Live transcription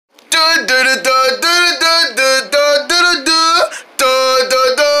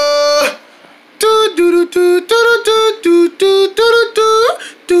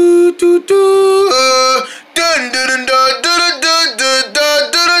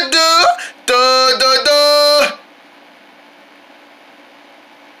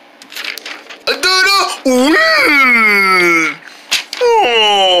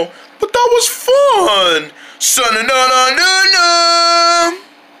Oh, but that was fun.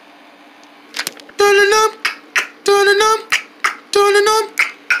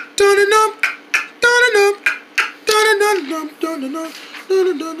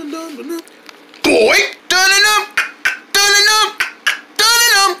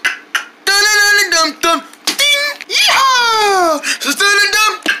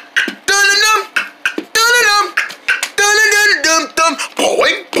 Boy,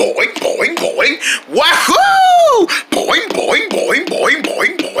 boing, boing, boing, boing. Wahoo! Boing, boing, boing, boing,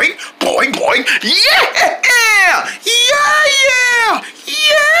 boing, boing, boing, boing. Yeah! Yeah, yeah!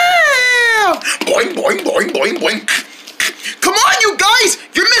 Yeah! Boing, boing, boing, boing, boing. Come on, you guys!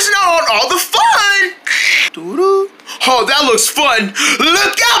 You're missing out on all the fun! Oh, that looks fun!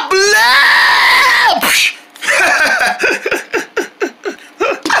 Look out, Blab!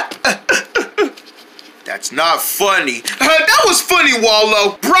 That's not funny. That was funny,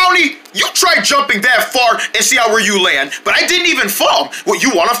 Wallow. Brownie, you try jumping that far and see where you land. But I didn't even fall. What,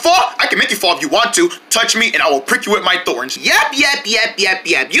 you want to fall? I can make you fall if you want to. Touch me and I will prick you with my thorns. Yep.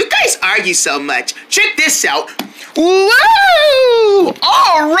 You guys argue so much. Check this out. Woo!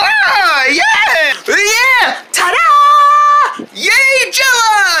 All right! Yeah! Yeah! Ta-da! Yay,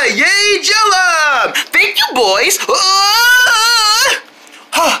 Jella! Yay, Jella! Thank you, boys.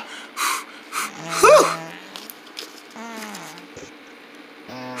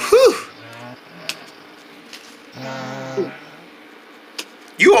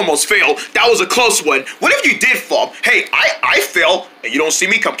 You almost failed. That was a close one. What if you did fall? Hey, I fell, and you don't see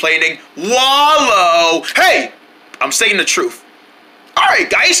me complaining. Wallow! Hey! I'm saying the truth. All right,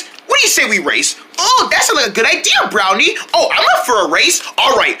 guys. What do you say we race? Oh, that sounds like a good idea, Brownie. Oh, I'm up for a race.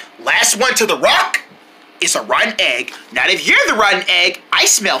 All right, last one to the rock is a rotten egg. Not if you're the rotten egg. I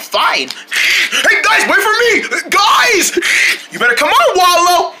smell fine. Hey, guys, wait for me. Guys! You better come on,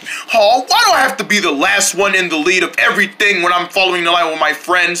 Wallow. Oh, why do I have to be the last one in the lead of everything when I'm following the line with my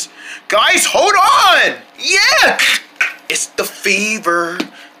friends? Guys, hold on. Yeah. It's the fever.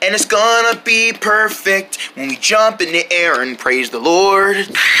 And it's gonna be perfect when we jump in the air and praise the Lord.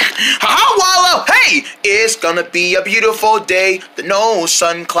 Ha-ha, Wallow! Hey! It's gonna be a beautiful day. The no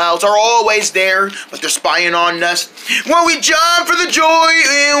sun clouds are always there, but they're spying on us. When we jump for the joy,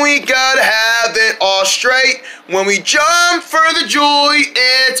 and we gotta have it all straight. When we jump for the joy,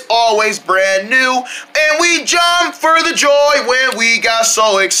 it's always brand new. And we jump for the joy when we got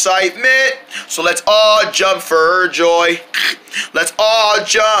so excitement. So let's all jump for joy. Let's all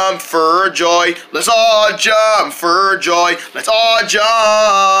jump for joy. Let's all jump for joy. Let's all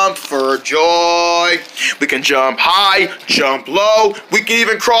jump for joy. We can jump high, jump low. We can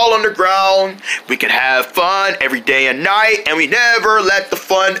even crawl underground. We can have fun every day and night, and we never let the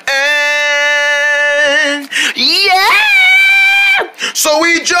fun end. Yeah! So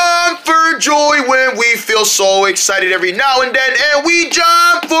we jump for joy when we feel so excited every now and then. And we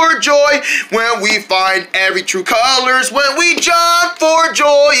jump for joy when we find every true colors. When we jump for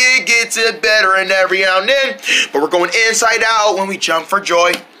joy, it gets it better and every now and then. But we're going inside out when we jump for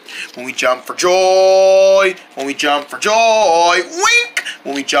joy. When we jump for joy. When we jump for joy. Wink!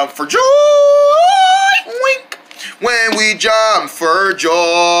 When we jump for joy. Wink! When we jump for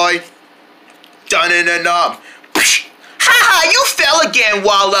joy. Dun-dun-dun-dum. Ha! You fell again,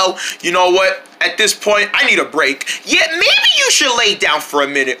 Wallow. You know what? At this point, I need a break. Yeah, maybe you should lay down for a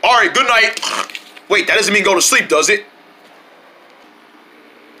minute. All right, good night. Wait, that doesn't mean go to sleep, does it?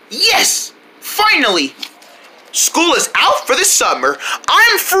 Yes! Finally! School is out for the summer.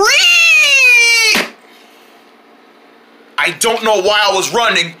 I'm free! I don't know why I was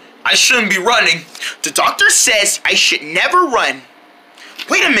running. I shouldn't be running. The doctor says I should never run.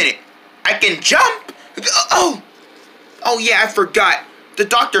 Wait a minute. I can jump? Oh yeah, I forgot. The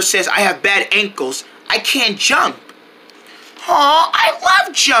doctor says I have bad ankles. I can't jump. Aw, I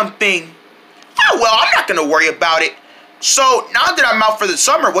love jumping. Oh well, I'm not gonna worry about it. So, now that I'm out for the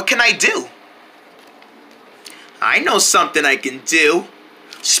summer, what can I do? I know something I can do.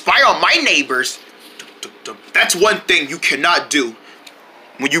 Spy on my neighbors. That's one thing you cannot do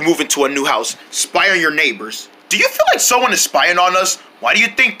when you move into a new house. Spy on your neighbors. Do you feel like someone is spying on us? Why do you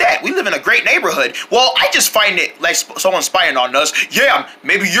think that? We live in a great neighborhood. Well, I just find it like someone spying on us. Yeah,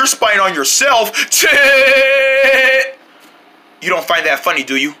 maybe you're spying on yourself. You don't find that funny,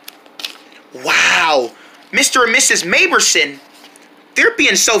 do you? Wow, Mr. and Mrs. Maverson, they're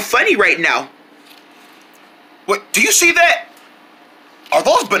being so funny right now. What, do you see that? Are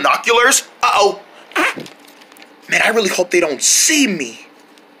those binoculars? Uh-oh. Man, I really hope they don't see me.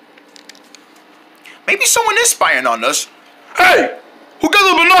 Maybe someone is spying on us. Hey, who got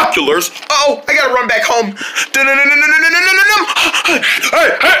the binoculars? Uh-oh, I gotta run back home.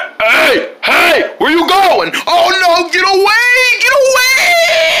 Hey, where you going? Oh no, get away, get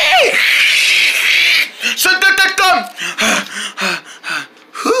away!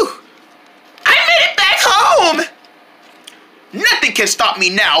 Whew. I made it back home. Nothing can stop me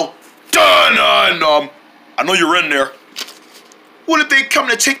now. I know you're in there. What if they come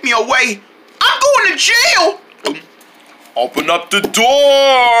to take me away? I'm going to jail. Open up the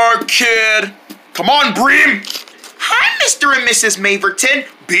door, kid. Come on, Bream. Hi, Mr. and Mrs. Maverton.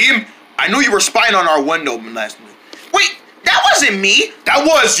 Beam, I knew you were spying on our window last night. Wait, that wasn't me. That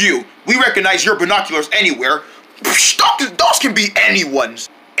was you. We recognize your binoculars anywhere. Those can be anyone's.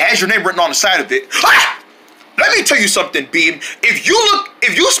 It has your name written on the side of it. Ah! Let me tell you something, Beam. If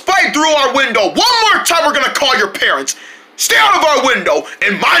you spy through our window one more time, we're gonna call your parents. Stay out of our window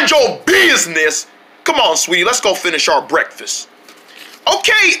and mind your business. Come on, sweetie, let's go finish our breakfast.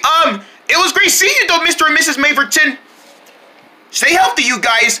 Okay, it was great seeing you though, Mr. and Mrs. Maverton. Stay healthy, you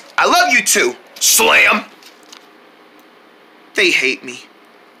guys. I love you too. Slam. They hate me.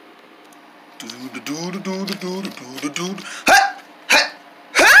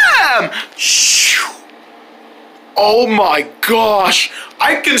 Oh my gosh,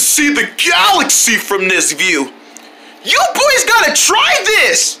 I can see the galaxy from this view. You boys gotta try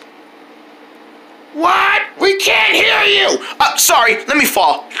this. What? We can't hear you. Sorry, let me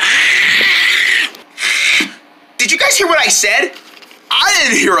fall. Did you guys hear what I said? I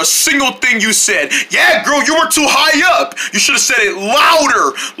didn't hear a single thing you said. Yeah, girl, you were too high up. You should have said it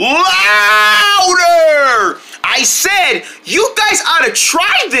louder. Louder! I said, you guys ought to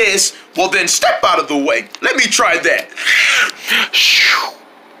try this. Well, then step out of the way. Let me try that.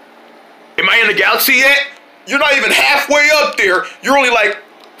 Am I in the galaxy yet? You're not even halfway up there. You're only like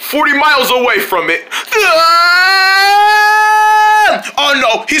 40 miles away from it. Oh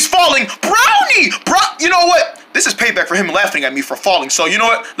no, he's falling. Brownie! You know what? This is payback for him laughing at me for falling. So you know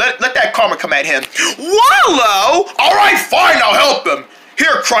what? Let that karma come at him. Wallow! All right, fine, I'll help him.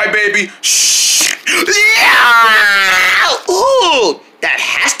 Here, crybaby. Shh. Yeah! Ooh, that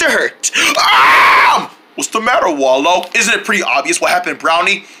has to hurt. Ah! What's the matter, Wallow? Isn't it pretty obvious what happened,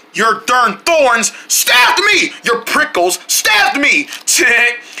 Brownie? Your darn thorns stabbed me. Your prickles stabbed me.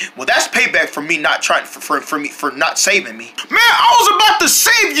 Well, that's payback for me not trying for not saving me. Man, I was about to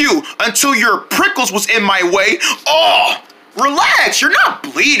save you until your prickles was in my way. Oh, relax. You're not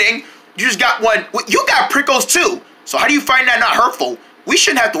bleeding. You just got one. You got prickles too. So how do you find that not hurtful? We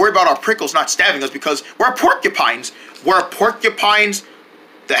shouldn't have to worry about our prickles not stabbing us because we're porcupines. We're porcupines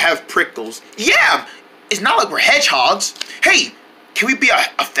that have prickles. Yeah, it's not like we're hedgehogs. Hey, can we be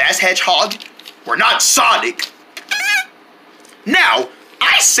a fast hedgehog? We're not Sonic. Now,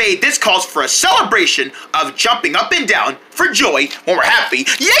 I say this calls for a celebration of jumping up and down for joy when we're happy.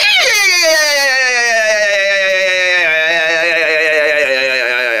 Yeah!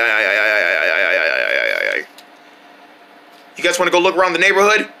 You guys want to go look around the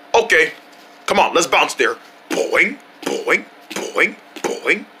neighborhood? Okay. Come on, let's bounce there. Boing, boing, boing,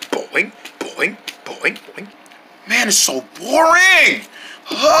 boing, boing, boing, boing, boing. Man, it's so boring.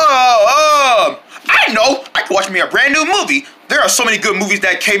 I know. I can watch me a brand new movie. There are so many good movies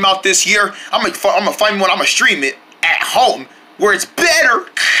that came out this year. I'm gonna find one. I'm gonna stream it at home where it's better.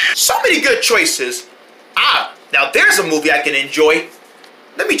 So many good choices. Now there's a movie I can enjoy.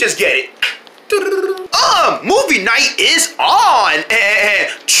 Let me just get it. Movie night is on.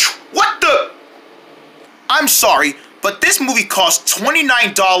 What the? I'm sorry, but this movie costs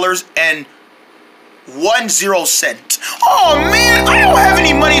 $29.10. Oh man, I don't have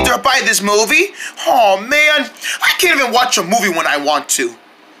any money to buy this movie. Oh man, I can't even watch a movie when I want to.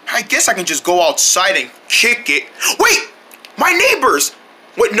 I guess I can just go outside and kick it. Wait, my neighbors.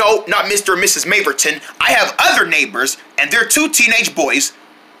 Wait, no, not Mr. and Mrs. Maverton. I have other neighbors, and they're two teenage boys.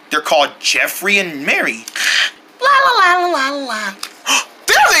 They're called Jeffrey and Mary. La la la la la la.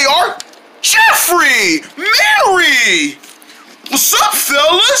 There they are! Jeffrey! Mary! What's up,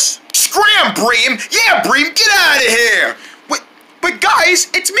 fellas? Scram, Bream! Yeah, Bream, get out of here! But guys,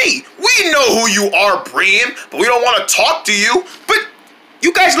 it's me. We know who you are, Bream, but we don't want to talk to you. But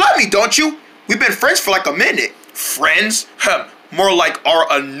you guys love me, don't you? We've been friends for like a minute. Friends? More like our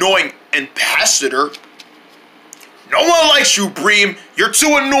annoying ambassador. No one likes you, Bream. You're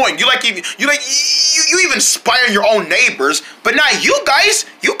too annoying. You even spy on your own neighbors. But not you guys.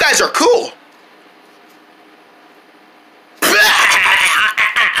 You guys are cool.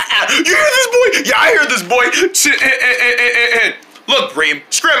 misses, boy. Look, Bream,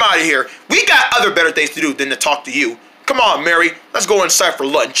 scram out of here. We got other better things to do than to talk to you. Come on, Mary. Let's go inside for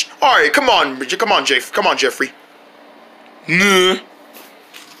lunch. All right, come on, Jeffrey. Nah.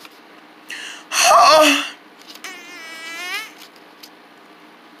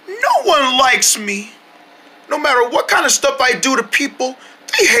 No one likes me. No matter what kind of stuff I do to people,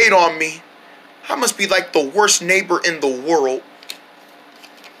 they hate on me. I must be like the worst neighbor in the world.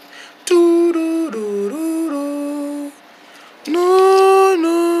 Do do do do do. No,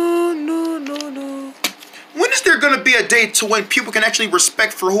 no, no, no, no. When is there gonna be a day to when people can actually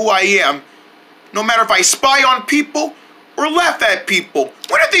respect for who I am? No matter if I spy on people or laugh at people.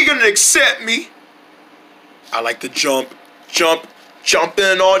 When are they gonna accept me? I like to jump,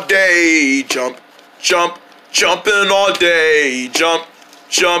 jumping all day. Jumping all day.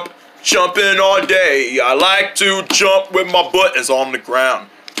 Jumping all day. I like to jump when my butt is on the ground.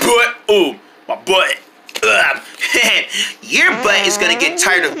 My butt. Your butt is gonna get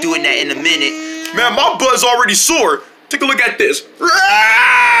tired of doing that in a minute. Man, my butt's already sore. Take a look at this.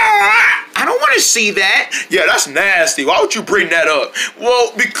 I don't want to see that. Yeah, that's nasty. Why would you bring that up?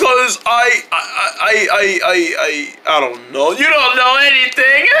 Well, because I don't know. You don't know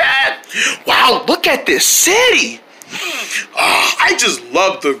anything. Wow, look at this city. I just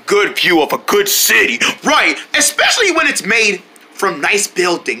love the good view of a good city. Right, especially when it's made from nice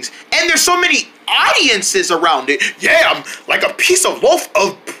buildings. And there's so many audiences around it. Yeah, I'm like a piece of loaf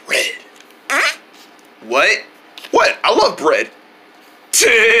of bread. What? What? I love bread.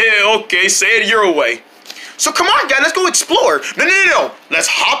 Okay, say it your way. So come on, guys, let's go explore. No. Let's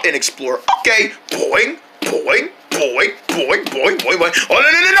hop and explore. Okay. Boing. Oh,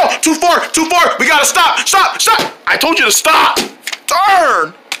 no. Too far. We gotta stop. I told you to stop.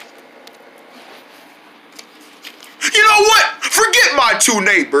 Turn. You know what? Forget my two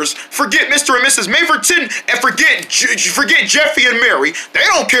neighbors. Forget Mr. and Mrs. Maverton, and forget Jeffy and Mary. They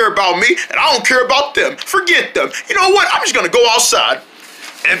don't care about me, and I don't care about them. Forget them. You know what? I'm just gonna go outside.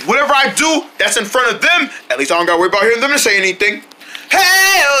 And whatever I do, that's in front of them. At least I don't gotta worry about hearing them to say anything.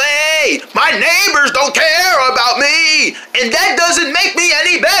 Hey, my neighbors don't care about me, and that doesn't make me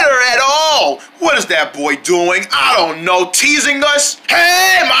any better at all. What is that boy doing? I don't know, teasing us?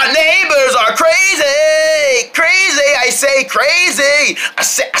 Hey, my neighbors are crazy, I say crazy. I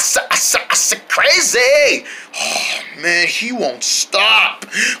say crazy. Oh, man, he won't stop.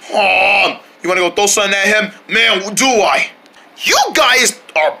 Oh, you wanna go throw something at him? Man, do I? You guys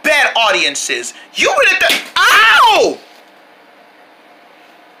are bad audiences. You went at the, ow!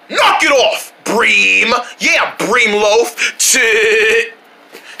 Knock it off, Bream. Yeah, Bream loaf.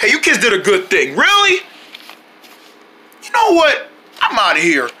 Hey, you kids did a good thing. Really? You know what? I'm out of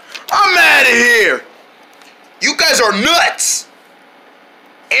here. You guys are nuts.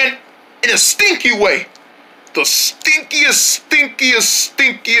 And in a stinky way. The stinkiest.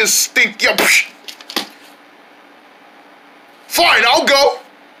 Fine, I'll go.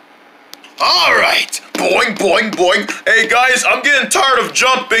 All right. Boing. Hey, guys, I'm getting tired of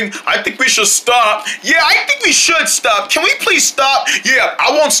jumping. I think we should stop. Yeah, I think we should stop. Can we please stop? Yeah,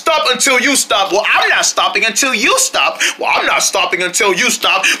 I won't stop until you stop. Well, I'm not stopping until you stop. Well, I'm not stopping until you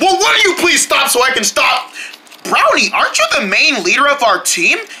stop. Well, why don't you please stop so I can stop? Brownie, aren't you the main leader of our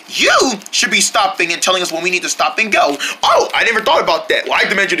team? You should be stopping and telling us when we need to stop and go. Oh, I never thought about that. Well, I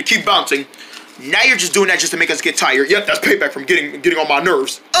demand you to keep bouncing. Now you're just doing that just to make us get tired. Yep, that's payback from getting on my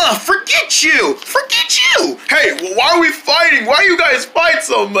nerves. Forget you! Hey, why are we fighting? Why do you guys fight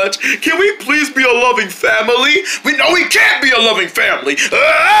so much? Can we please be a loving family? We can't be a loving family. You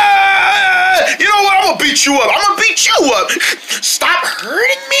know what? I'm gonna beat you up. Stop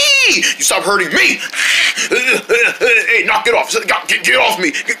hurting me. You stop hurting me. Hey, knock it off. Get off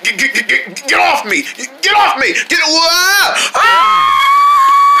me. Get off me. Get off me.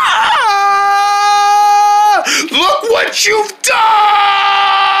 Look what you've done!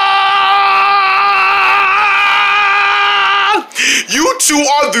 You two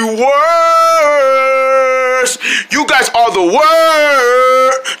are the worst! You guys are the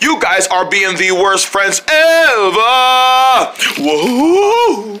worst! You guys are being the worst friends ever!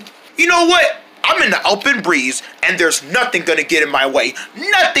 Whoa! You know what? I'm in the open breeze, and there's nothing gonna get in my way.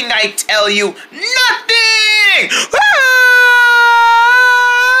 Nothing, I tell you. Nothing!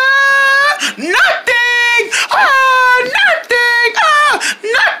 Nothing!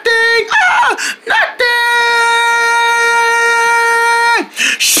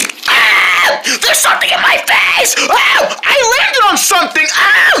 There's something in my face! Oh, I landed on something!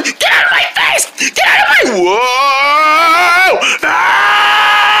 Oh, get out of my face! Get out of my... Whoa!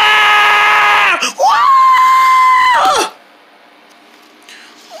 Whoa!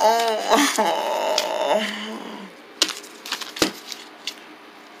 Oh.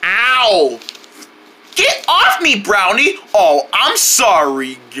 Brownie. Oh, I'm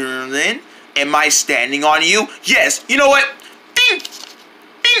sorry, Gerlin. Am I standing on you? Yes. You know what? Ding!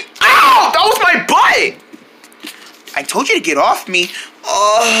 Ding! Ow! That was my butt! I told you to get off me.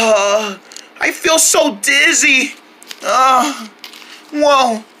 I feel so dizzy.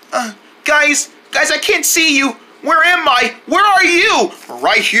 Whoa. Guys, I can't see you. Where am I? Where are you?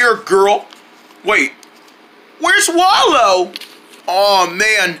 Right here, girl. Wait. Where's Wallow? Oh,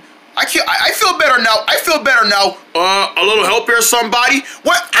 man. I feel better now. I feel better now. A little help here, somebody?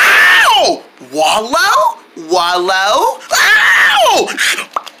 What? Ow! Wallow? Wallow? Ow!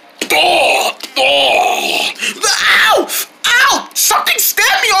 Oh, oh. Ow! Ow! Something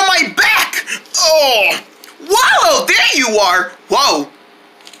stabbed me on my back! Oh! Wallow, there you are! Whoa!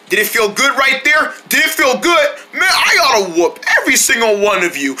 Did it feel good right there? Did it feel good? Man, I ought to whoop every single one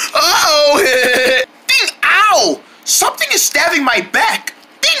of you. Oh! Ding! Ow! Something is stabbing my back.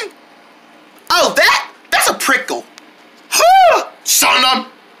 Ding! Oh, that's a prickle. Huh! Son.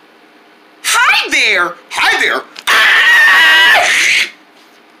 Hi there! Hi there! Ah!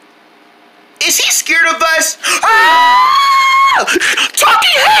 Is he scared of us? Ah!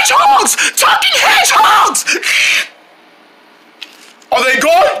 Talking hedgehogs! Talking hedgehogs! Are they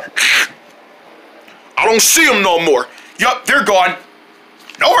gone? I don't see them no more. Yup, they're gone.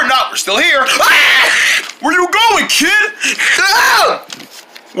 No, we're not. We're still here. Ah! Where you going, kid? Ah!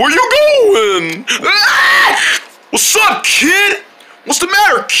 Where you going? Ah! What's up, kid? What's the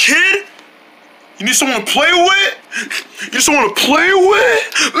matter, kid? You need someone to play with? You need someone to play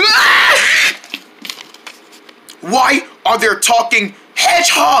with? Ah! Why are there talking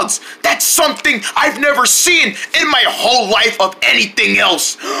hedgehogs? That's something I've never seen in my whole life of anything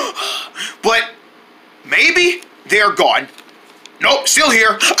else. But maybe they're gone. Nope, still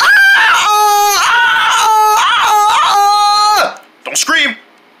here. Don't scream.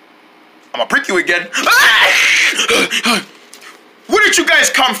 I'm gonna prick you again. Where did you guys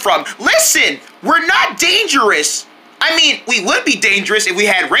come from? Listen, we're not dangerous. I mean, we would be dangerous if we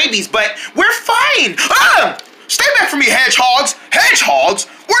had rabies, but we're fine. Stay back from me, hedgehogs. Hedgehogs?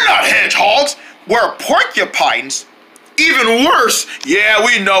 We're not hedgehogs. We're porcupines. Even worse. Yeah,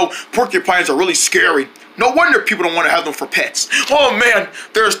 we know. Porcupines are really scary. No wonder people don't want to have them for pets. Oh, man.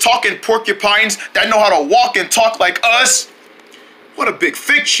 There's talking porcupines that know how to walk and talk like us. What a big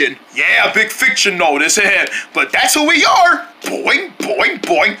fiction. Yeah, big fiction notice. But that's who we are. Boing, boing,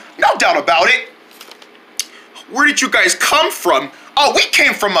 boing. No doubt about it. Where did you guys come from? Oh, we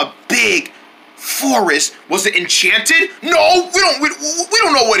came from a big forest. Was it enchanted? No, we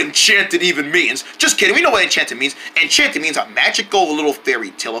don't know what enchanted even means. Just kidding. We know what enchanted means. Enchanted means a magical little fairy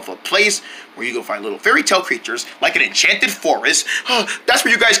tale of a place where you go find little fairy tale creatures like an enchanted forest. That's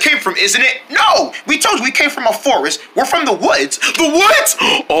where you guys came from, isn't it? No, we told you we came from a forest. We're from the woods. The woods?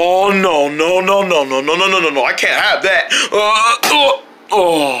 Oh no, no, no, no, no, no, no, no, no, no. I can't have that.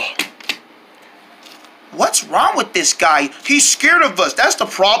 What's wrong with this guy? He's scared of us. That's the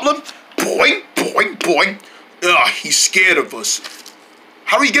problem. Boing, boing, boing. He's scared of us.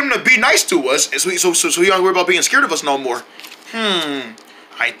 How do we get him to be nice to us so he don't worry about being scared of us no more?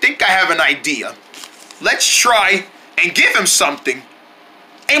 I think I have an idea. Let's try and give him something.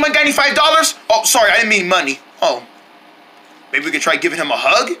 Anyone got any $5? Oh, sorry, I didn't mean money. Oh. Maybe we could try giving him a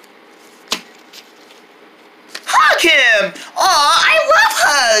hug? Hug him! Aw, I love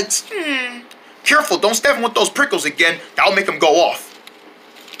hugs. Careful, don't stab him with those prickles again. That'll make him go off.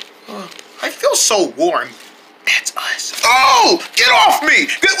 I feel so warm. That's us. Oh! Get off me!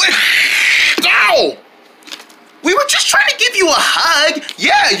 Ow! We were just trying to give you a hug.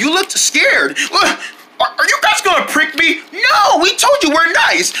 Yeah, you looked scared. Are you guys gonna prick me? No, we told you we're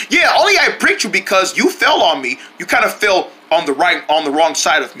nice. Yeah, only I pricked you because you fell on me. You kind of fell on the wrong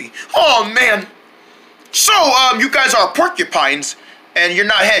side of me. Oh man. So, you guys are porcupines. And you're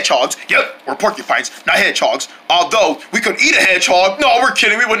not hedgehogs. Yep, we're porcupines, not hedgehogs. Although, we could eat a hedgehog. No, we're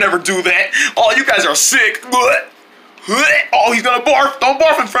kidding, we would never do that. Oh, you guys are sick. Oh, he's gonna barf. Don't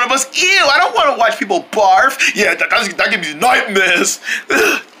barf in front of us. Ew, I don't want to watch people barf. Yeah, that gives me nightmares.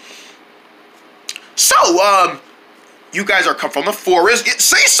 So, you guys are come from the forest.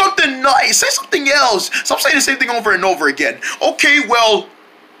 Say something nice, say something else. Stop saying the same thing over and over again. Okay, well,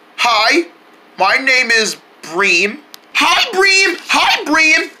 hi, my name is Bream. Hi, Bream! Hi,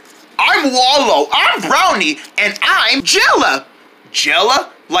 Bream! I'm Wallow, I'm Brownie, and I'm Jella.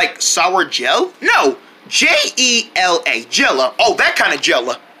 Jella? Like sour gel? No, J-E-L-A, Jella. Oh, that kind of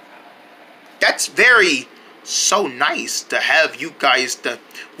Jella. That's so nice to have you guys to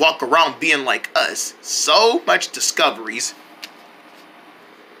walk around being like us. So much discoveries.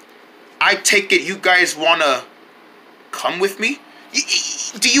 I take it you guys want to come with me?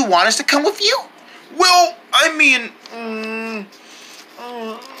 Do you want us to come with you? Well, I mean,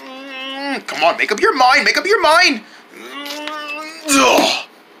 come on, make up your mind, make up your mind.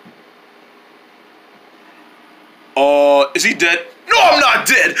 Is he dead? No, I'm not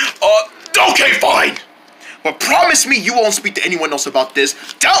dead. Okay, fine. But promise me you won't speak to anyone else about this.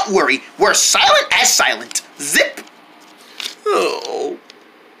 Don't worry, we're silent as silent. Zip. Oh.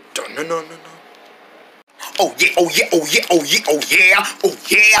 No. Oh yeah, oh yeah, oh yeah, oh yeah, oh yeah, oh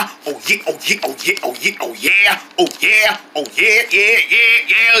yeah, oh yeah, oh yeah, oh yeah, oh yeah, oh yeah, oh yeah, oh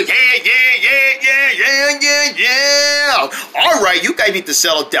yeah, yeah. All right, you guys need to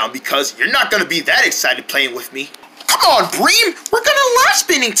settle down because you're not gonna be that excited playing with me. Come on, Bream, we're gonna love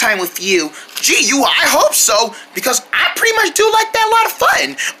spending time with you. Gee, I hope so, because I pretty much do like that a lot of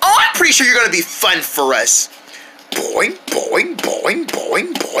fun. Oh, I'm pretty sure you're gonna be fun for us. Boing, boing, boing,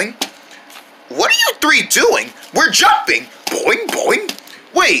 boing, boing. What are you three doing? We're jumping. Boing, boing.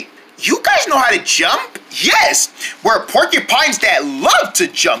 Wait, you guys know how to jump? Yes, we're porcupines that love to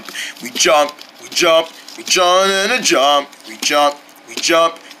jump. We jump, we jump, we jump and a jump. We jump, we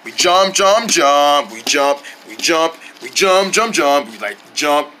jump, we jump, jump, jump. We jump, we jump, we jump, jump, jump. We like to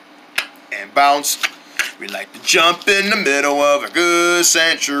jump and bounce. We like to jump in the middle of a good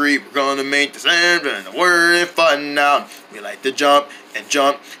century. We're gonna make this end and we're fun now. We like to jump and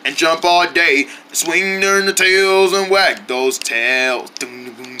jump and jump all day. Swing their tails and wag those tails.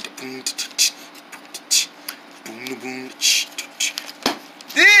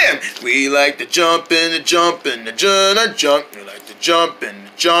 Damn! We like to jump and the jump and the jump. We like to jump and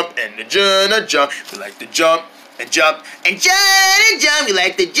the jump and the jump. We like to jump and jump and jump. We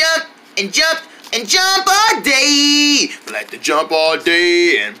like to jump and jump and jump all day. We like to jump all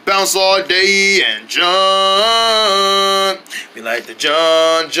day and bounce all day and jump. We like to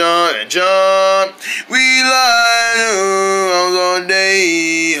jump, jump, and jump. We like to bounce all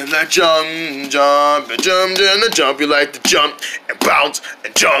day and like jump, jump, and jump, and jump. We like to jump and bounce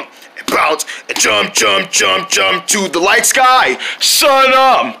and jump and bounce and jump, jump, jump, jump to the light sky. Sun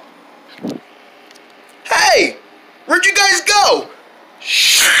up. Hey, where'd you guys go?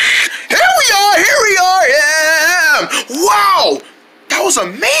 Here we are, yeah! Wow! That was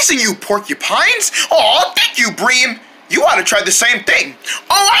amazing, you porcupines! Aw, thank you, Bream! You ought to try the same thing.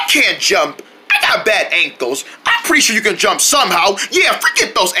 Oh, I can't jump. I got bad ankles. I'm pretty sure you can jump somehow. Yeah,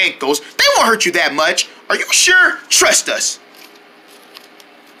 forget those ankles. They won't hurt you that much. Are you sure? Trust us.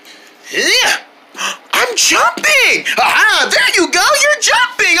 Yeah! I'm jumping! Aha! There you go! You're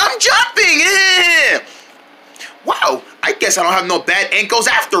jumping! I'm jumping! Yeah! Wow, I guess I don't have no bad ankles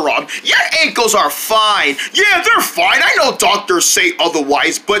after all. Your ankles are fine. Yeah, they're fine. I know doctors say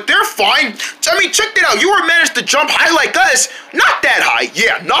otherwise, but they're fine. I mean, check it out. You were managed to jump high like us. Not that high.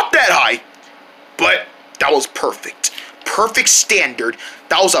 Yeah, not that high. But that was perfect. Perfect standard.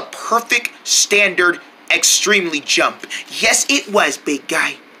 That was a perfect standard extremely jump. Yes, it was, big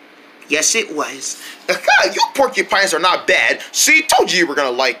guy. Yes, it was. You porcupines are not bad. See, told you were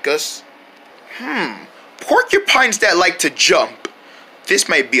gonna like us. Porcupines that like to jump. This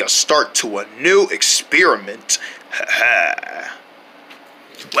might be a start to a new experiment.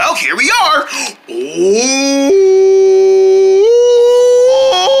 Well, here we are. Oh.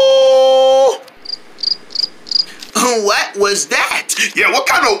 What was that? Yeah, what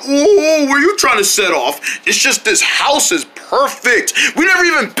kind of ooh were you trying to set off? It's just this house is perfect. We never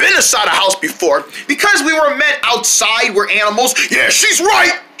even been inside a house before. Because we were meant outside, we're animals. Yeah, she's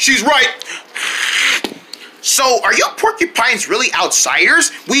right. She's right. So, are you porcupines really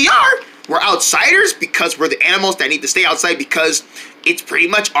outsiders? We are. We're outsiders because we're the animals that need to stay outside because it's pretty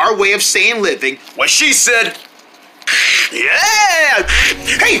much our way of saying living. What she said. Yeah!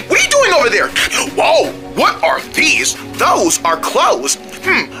 Hey, what are you doing over there? Whoa, what are these? Those are clothes.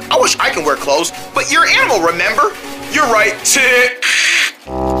 I wish I can wear clothes, but you're an animal, remember? You're right.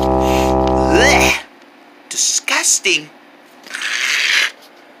 Blech. Disgusting.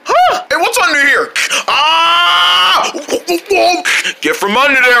 Huh? Hey, what's under here? Ah! Whoa! Get from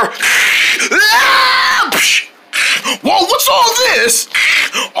under there. Ah! Whoa, what's all this?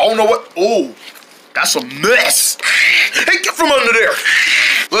 I don't know what. Oh, that's a mess. Hey, get from under there.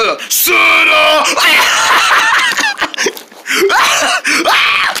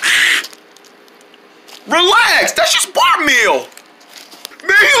 Relax, that's just bar meal.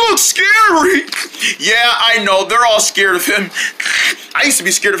 Man, he looks scary. Yeah, I know, they're all scared of him. I used to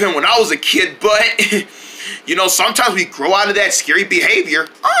be scared of him when I was a kid, but you know, sometimes we grow out of that scary behavior.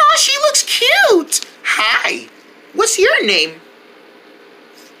 Oh, she looks cute. Hi, what's your name?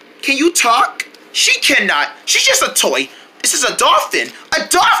 Can you talk? She cannot. She's just a toy. This is a dolphin. A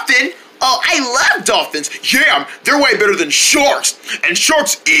dolphin? Oh, I love dolphins. Yeah, they're way better than sharks. And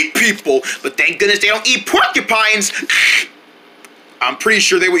sharks eat people. But thank goodness they don't eat porcupines. I'm pretty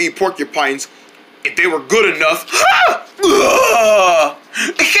sure they would eat porcupines if they were good enough.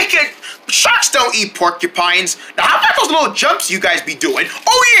 Sharks don't eat porcupines. Now, how about those little jumps you guys be doing?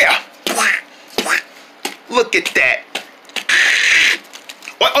 Oh, yeah. Look at that.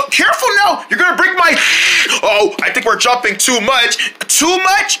 Oh, careful now. You're going to break my... Oh, I think we're jumping too much. Too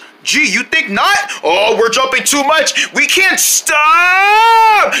much? Gee, you think not? Oh, we're jumping too much. We can't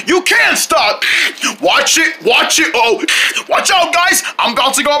stop. You can't stop. Watch it. Watch it. Oh, watch out, guys. I'm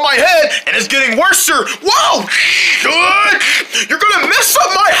bouncing on my head, and it's getting worse. Whoa. Good. You're going to mess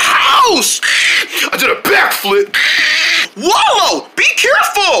up my house. I did a backflip. Wallow, be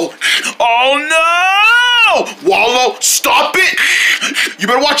careful. Oh, no. Wallow, stop it. You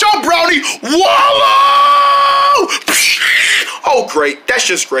better watch out, Brownie. Wallow. Oh, great. That's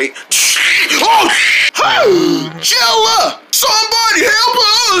just great. Oh! Hey! Jella! Somebody help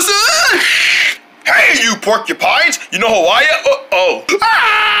us! Hey, you porcupines! You know who I am?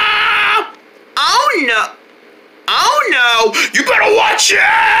 Ah! Oh, no. Oh, no. You better watch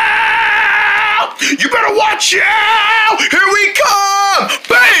out! You better watch out! Here we come!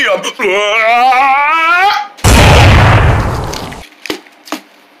 Bam! Ah!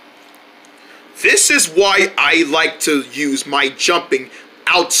 This is why I like to use my jumping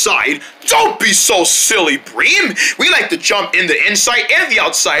outside. Don't be so silly, Bream. We like to jump in the inside and the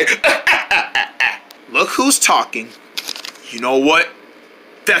outside. Look who's talking. You know what?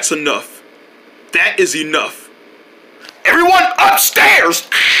 That's enough. That is enough. Everyone upstairs!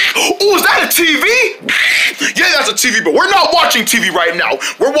 Oh, is that a TV? Yeah, that's a TV, but we're not watching TV right now.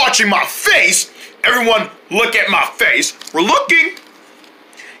 We're watching my face. Everyone, look at my face. We're looking.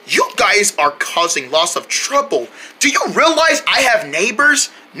 You guys are causing lots of trouble. Do you realize I have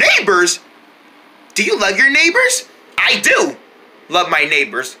neighbors? Neighbors? Do you love your neighbors? I do love my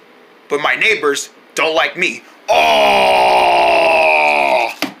neighbors, but my neighbors don't like me. Oh!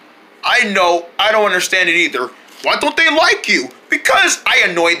 I know. I don't understand it either. Why don't they like you? Because I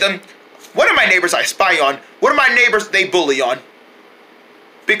annoy them. One of my neighbors I spy on. One of my neighbors they bully on.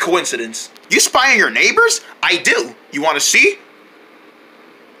 Big coincidence. You spy on your neighbors? I do. You want to see?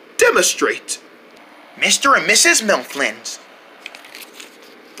 Demonstrate. Mr. and Mrs. Milflins.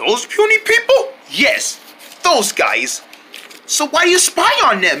 Those puny people? Yes, those guys. So why do you spy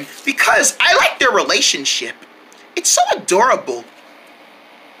on them? Because I like their relationship. It's so adorable.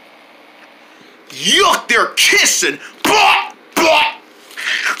 Yuck, they're kissing. Blah, blah.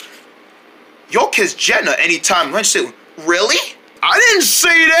 You'll kiss Jenna anytime soon. Really? I didn't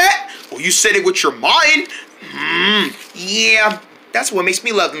say that. Well, you said it with your mind. Yeah. That's what makes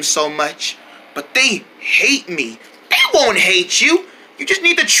me love them so much. But they hate me. They won't hate you. You just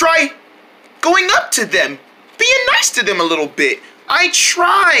need to try going up to them. Being nice to them a little bit. I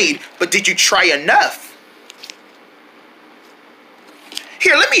tried. But did you try enough?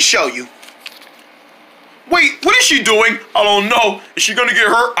 Here, let me show you. Wait, what is she doing? I don't know. Is she gonna get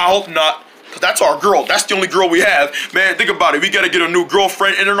hurt? I hope not. Cause that's our girl. That's the only girl we have. Man, think about it. We gotta get a new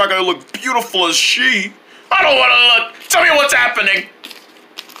girlfriend and they're not gonna look beautiful as she. I don't want to look. Tell me what's happening.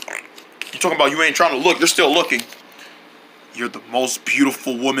 You talking about you ain't trying to look. You're still looking. You're the most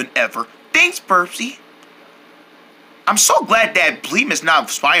beautiful woman ever. Thanks, Burpsy. I'm so glad that Bleem is not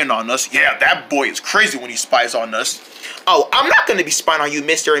spying on us. Yeah, that boy is crazy when he spies on us. Oh, I'm not going to be spying on you,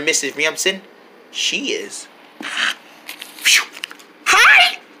 Mr. and Mrs. Riamson. She is.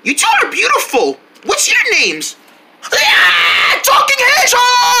 Hi! You two are beautiful. What's your names? Ah, Talking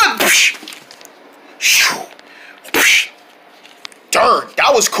Hedgehog! Darn,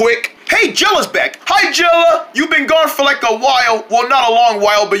 that was quick. Hey, Jella's back. Hi, Jella. You've been gone for like a while. Well, not a long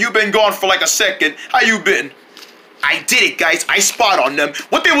while, but you've been gone for like a second. How you been? I did it, guys. I spot on them.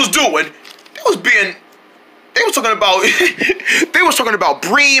 What they was doing? They was talking about they was talking about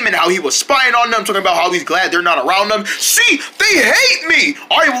Bream and how he was spying on them, talking about how he's glad they're not around them. See, they hate me.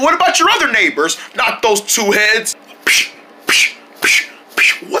 All right, well, what about your other neighbors? Not those two heads.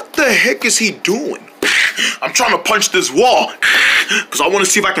 What the heck is he doing? I'm trying to punch this wall because I want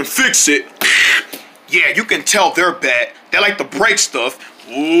to see if I can fix it. Yeah, you can tell they're bad. They like to break stuff.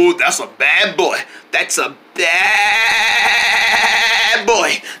 Ooh, that's a bad boy. That's a bad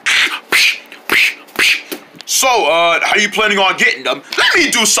boy. So, how you planning on getting them? Let me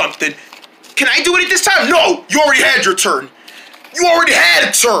do something. Can I do it at this time? No, you already had your turn. You already had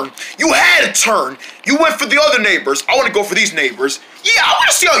a turn. You had a turn. You went for the other neighbors. I want to go for these neighbors. Yeah, I want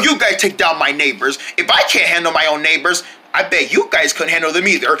to see how you guys take down my neighbors. If I can't handle my own neighbors, I bet you guys couldn't handle them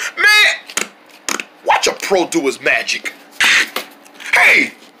either. Man, watch a pro do his magic.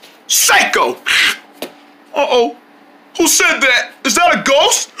 Hey, Psycho! Uh-oh. Who said that? Is that a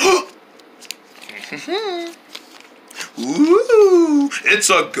ghost? Ooh, it's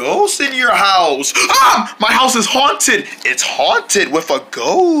a ghost in your house. Ah, my house is haunted. It's haunted with a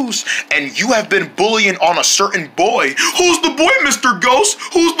ghost. And you have been bullying on a certain boy. Who's the boy, Mr. Ghost?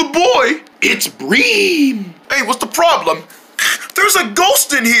 Who's the boy? It's Bream. Hey, what's the problem? There's a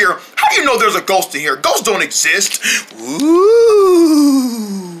ghost in here. How do you know there's a ghost in here? Ghosts don't exist.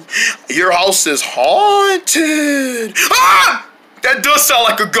 Ooh, your house is haunted. Ah, that does sound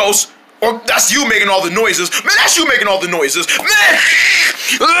like a ghost. Or that's you making all the noises. Man, that's you making all the noises. Man!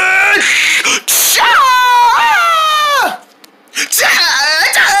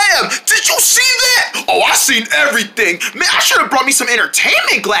 Damn! Did you see that? Oh, I seen everything. Man, I should have brought me some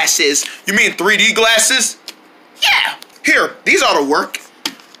entertainment glasses. You mean 3D glasses? Yeah. Here, these ought to work.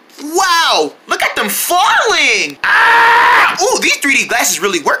 Wow, look at them falling. Ah! Ooh, these 3D glasses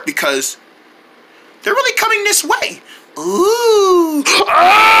really work because they're really coming this way. Ooh!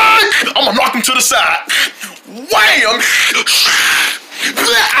 Ah! I'm gonna knock him to the side. Wham!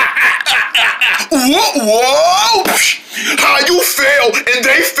 Whoa! Whoa! How you fail and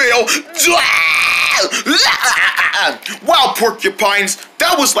they fail. Wow, Porcupines,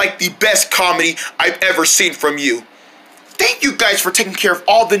 that was like the best comedy I've ever seen from you. Thank you guys for taking care of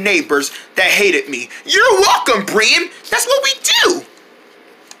all the neighbors that hated me. You're welcome, Bream. That's what we do.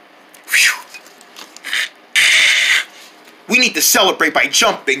 Whew. We need to celebrate by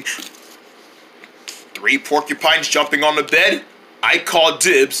jumping. 3 porcupines jumping on the bed. I call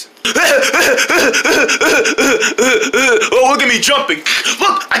dibs. Oh, look at me jumping.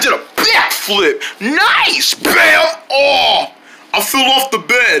 Look, I did a backflip. Nice. Bam. Oh, I fell off the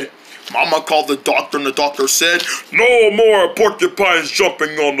bed. Mama called the doctor and the doctor said, no more porcupines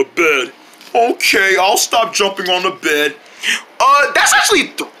jumping on the bed. Okay, I'll stop jumping on the bed. That's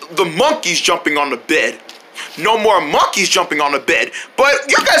actually the monkeys jumping on the bed. No more monkeys jumping on the bed. But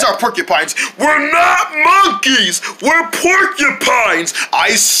you guys are porcupines. We're not monkeys. We're porcupines.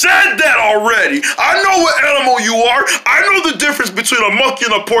 I said that already. I know what animal you are. I know the difference between a monkey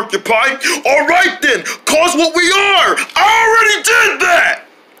and a porcupine. All right then, cause what we are. I already did that.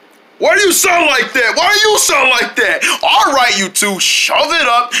 Why do you sound like that? Why do you sound like that? All right, you two, shove it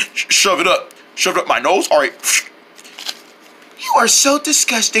up. Shove it up. Shove it up my nose. All right. You are so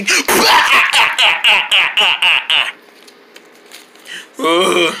disgusting.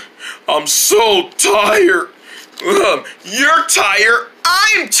 I'm so tired. You're tired.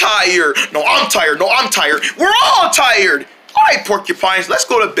 I'm tired. No, I'm tired. No, I'm tired. We're all tired. All right, porcupines, let's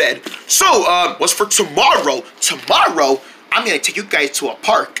go to bed. So, what's for tomorrow? Tomorrow, I'm going to take you guys to a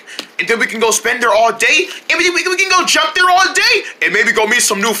park. And then we can go spend there all day. And we can go jump there all day. And maybe go meet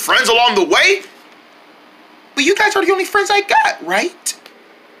some new friends along the way. But you guys are the only friends I got, right?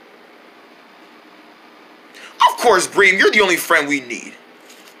 Of course, Bream, you're the only friend we need.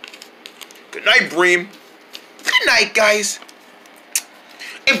 Good night, Bream. Good night, guys.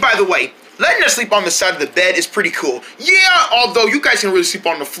 And by the way, letting us sleep on the side of the bed is pretty cool. Yeah, although you guys can really sleep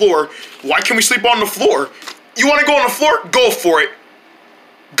on the floor. Why can't we sleep on the floor? You want to go on the floor? Go for it.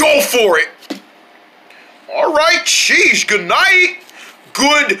 Go for it. All right, sheesh. Good night.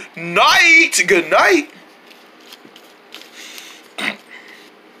 Good night. Good night.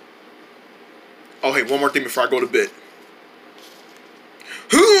 Oh, hey, one more thing before I go to bed.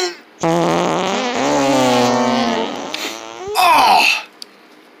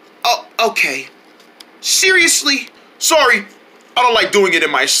 Oh, okay. Seriously? Sorry, I don't like doing it in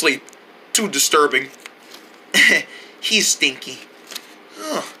my sleep. Too disturbing. He's stinky.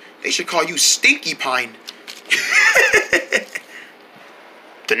 Oh, they should call you Stinky Pine.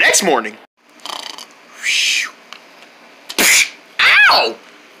 The next morning. Ow!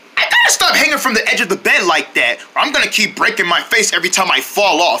 I gotta stop hanging from the edge of the bed like that, or I'm gonna keep breaking my face every time I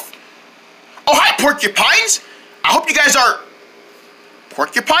fall off. Oh, hi, porcupines! I hope you guys are...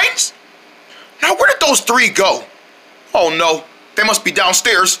 Porcupines? Now, where did those 3 go? Oh, no. They must be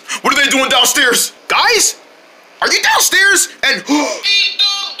downstairs. What are they doing downstairs? Guys? Are you downstairs? And... Meet the boy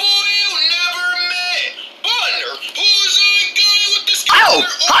you never met. Bonner, who's a guy with the Ow!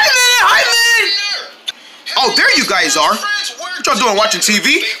 Hi, man! Hi, man! Oh, there you guys are. What y'all doing, watching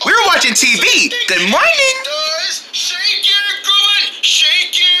TV? We were watching TV. Good morning. Shake your groovin',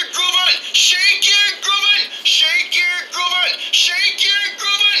 shake your groovin', shake your groovin', shake your groovin', shake your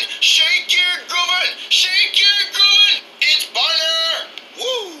groovin', shake your groovin', shake your groovin'. It's Bonner.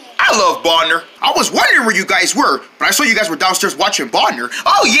 Woo! I love Bonner. I was wondering where you guys were, but I saw you guys were downstairs watching Bonner.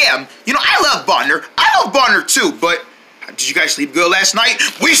 Oh yeah, you know, I love Bonner. I love Bonner too, but did you guys sleep good last night?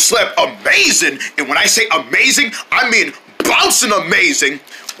 We slept amazing, and when I say amazing, I mean bouncing amazing.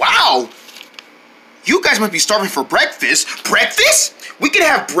 Wow. You guys must be starving for breakfast. Breakfast? We can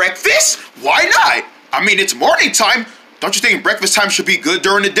have breakfast? Why not? I mean, it's morning time. Don't you think breakfast time should be good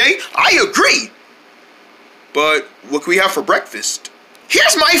during the day? I agree. But what can we have for breakfast?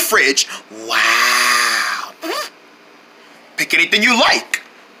 Here's my fridge. Wow. Pick anything you like.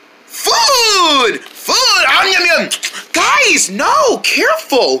 Food! Food! Yum, yum. Guys, no,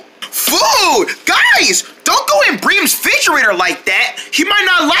 careful. Food! Guys, don't go in Bream's refrigerator like that. He might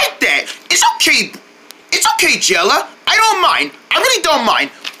not like that. It's okay. It's okay, Jella. I don't mind. I really don't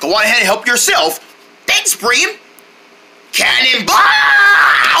mind. Go on ahead and help yourself. Thanks, Bream.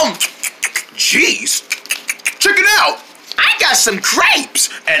 Cannonball! Jeez. Check it out. I got some grapes.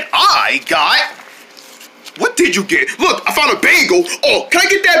 And I got... What did you get? Look, I found a bagel. Oh, can I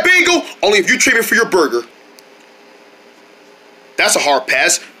get that bagel? Only if you trade me for your burger. That's a hard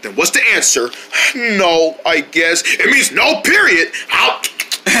pass. Then what's the answer? No, I guess. It means no, period. Out.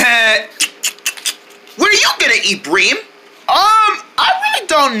 What are you gonna eat, Bream? I really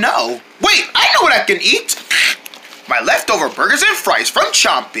don't know. Wait, I know what I can eat. My leftover burgers and fries from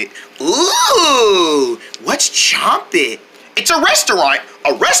Chomp It. Ooh, what's Chomp It? It's a restaurant.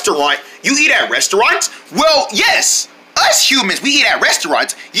 A restaurant? You eat at restaurants? Well, yes. Us humans, we eat at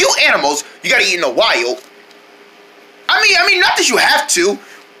restaurants. You animals, you gotta eat in the wild. I mean, not that you have to.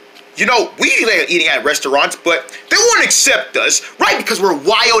 You know, we like eating at restaurants, but they won't accept us, right? Because we're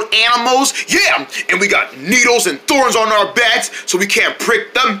wild animals. Yeah, and we got needles and thorns on our backs, so we can't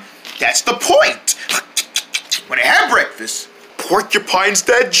prick them. That's the point. When I have breakfast, porcupines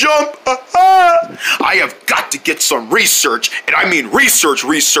that jump. I have got to get some research, and I mean research.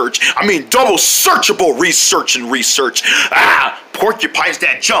 I mean double searchable research. Porcupines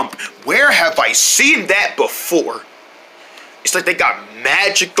that jump. Where have I seen that before? It's like they got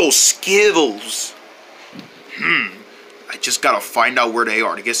magical skills. I just gotta find out where they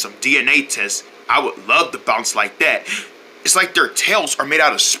are to get some DNA tests. I would love to bounce like that. It's like their tails are made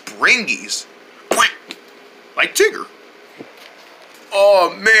out of springies. Like Tigger.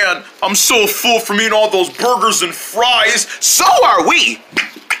 Oh man, I'm so full from eating all those burgers and fries. So are we.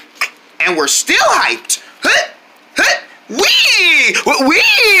 And we're still hyped. Wee!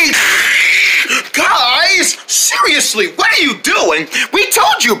 Guys, seriously, what are you doing? We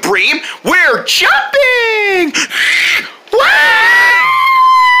told you, Bream, we're jumping! Wow!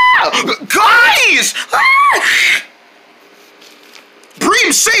 Guys!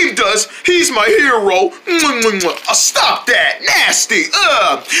 Bream saved us. He's my hero. Stop that. Nasty.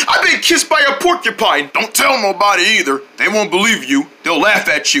 I've been kissed by a porcupine. Don't tell nobody either. They won't believe you. They'll laugh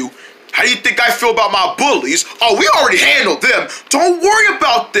at you. How do you think I feel about my bullies? Oh, we already handled them. Don't worry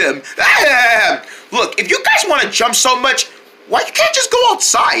about them. Look, if you guys want to jump so much, why you can't just go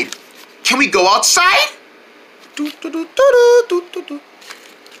outside? Can we go outside? I'm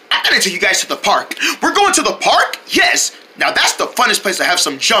gonna take you guys to the park. We're going to the park? Yes. Now that's the funnest place to have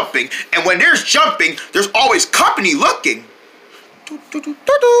some jumping. And when there's jumping, there's always company looking.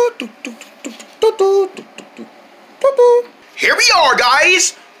 Here we are,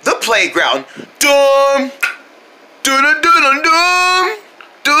 guys. The playground. Dum, dum, dum, dum,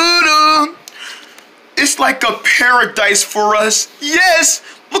 dum. It's like a paradise for us. Yes.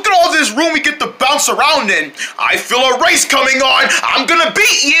 Look at all this room we get to bounce around in. I feel a race coming on. I'm gonna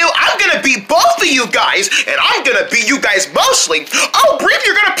beat you. I'm gonna beat both of you guys. And I'm gonna beat you guys mostly. Oh, Bream,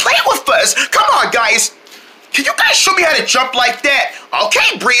 you're gonna play with us. Come on, guys. Can you guys show me how to jump like that?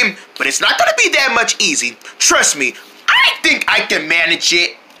 Okay, Bream, but it's not gonna be that much easy. Trust me, I think I can manage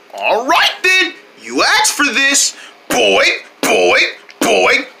it. All right, then. You asked for this. Boing, boing,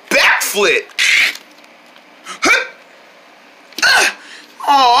 boing, backflip.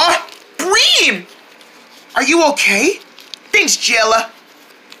 Aw, Bream! Are you okay? Thanks, Jella.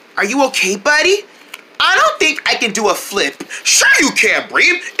 Are you okay, buddy? I don't think I can do a flip. Sure you can,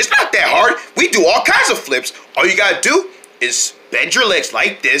 Bream. It's not that hard. We do all kinds of flips. All you gotta do is bend your legs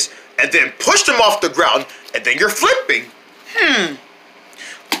like this, and then push them off the ground, and then you're flipping.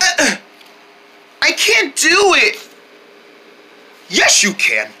 I can't do it. Yes, you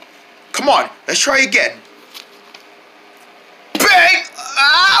can. Come on, let's try again. Bang!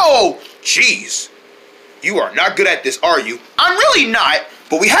 Ow! Jeez. You are not good at this, are you? I'm really not,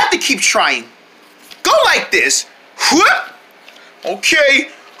 but we have to keep trying. Go like this. Okay.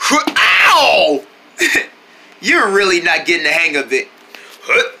 Ow! You're really not getting the hang of it.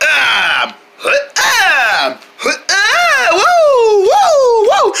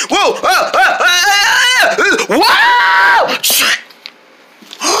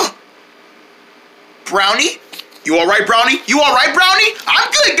 Brownie? You alright, Brownie? You alright, Brownie? I'm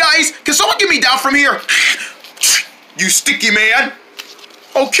good, guys. Can someone get me down from here? You sticky man.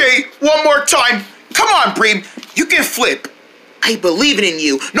 Okay, one more time. Come on, Bream. You can flip. I believe in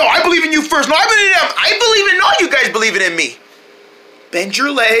you. No, I believe in you first. No, I believe in them. I believe in all you guys believing in me. Bend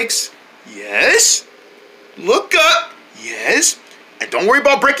your legs. Yes. Look up. Yes. And don't worry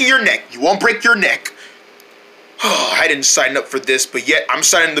about breaking your neck. You won't break your neck. Oh, I didn't sign up for this, but yet I'm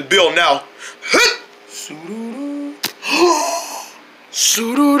signing the bill now. Sururu.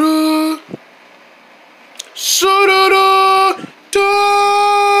 Sururu. Sururu.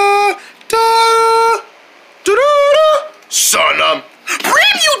 Da. Da. Da. Son,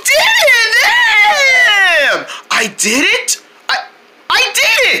 Bream, you did it! Damn! I did it? I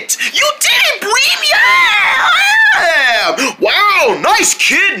did it! You did it, Bream! Yeah! Wow, nice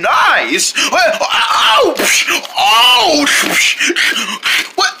kid, nice! Oh! Oh!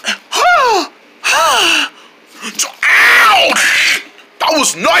 What? Ow! That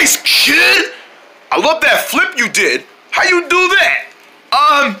was nice, kid! I love that flip you did. How you do that?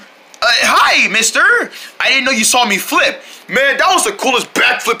 Hi, mister. I didn't know you saw me flip. Man, that was the coolest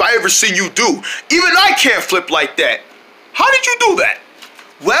backflip I ever seen you do. Even I can't flip like that. How did you do that?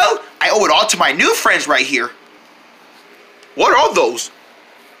 Well, I owe it all to my new friends right here. What are those?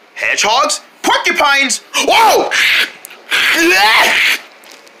 Hedgehogs? Porcupines? Whoa!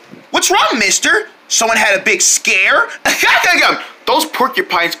 What's wrong, mister? Someone had a big scare? Those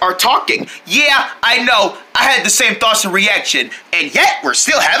porcupines are talking. Yeah, I know. I had the same thoughts and reaction. And yet, we're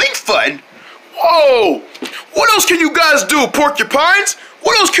still having fun. Whoa! What else can you guys do, porcupines?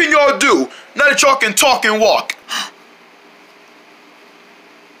 What else can y'all do now that y'all can talk and walk?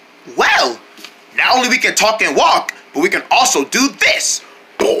 Well, not only we can talk and walk, but we can also do this.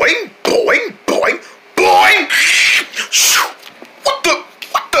 Boing, boing, boing, boing! What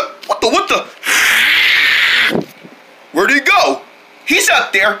the? Where'd he go? He's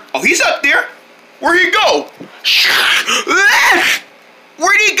up there. Oh, he's up there? Where'd he go?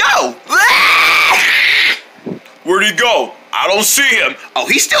 Where'd he go? Where'd he go? I don't see him. Oh,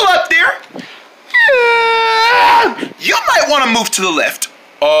 he's still up there. You might want to move to the left.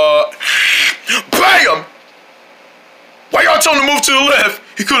 Bam! Why y'all telling him to move to the left?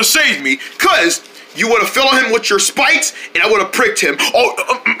 He could have saved me. Cause you would have fell on him with your spikes, and I would have pricked him.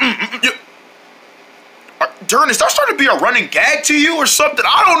 Darn, is that starting to be a running gag to you or something?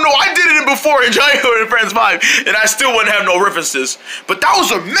 I don't know. I did it before in Giant Hood and Friends 5, and I still wouldn't have no references. But that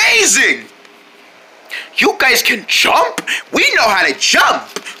was amazing. You guys can jump? We know how to jump.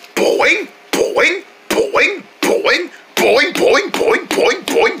 Boing, boing, boing, boing, boing, boing, boing, boing,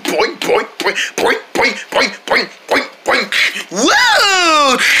 boing, boing, boing, boing, boing, boing, boing, boing, boing, boing.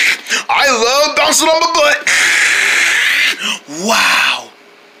 Whoa! I love bouncing on my butt. Wow.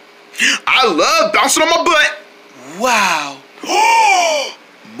 I love bouncing on my butt. Wow.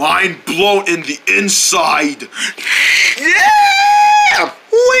 Mind blown in the inside. Yeah!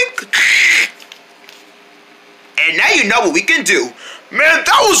 Wink. And now you know what we can do. Man,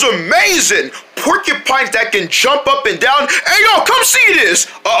 that was amazing. Porcupines that can jump up and down. Hey, yo, come see this.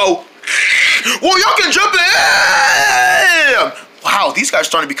 Uh-oh. Well, y'all can jump in. Wow, these guys are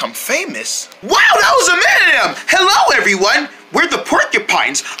starting to become famous. Wow, that was amazing. Hello, everyone. We're the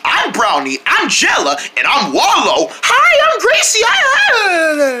Porcupines. I'm Brownie, I'm Jella, and I'm Wallow. Hi, I'm Gracie.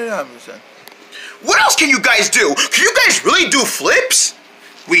 What else can you guys do? Can you guys really do flips?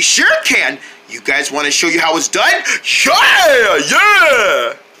 We sure can. You guys want to show you how it's done?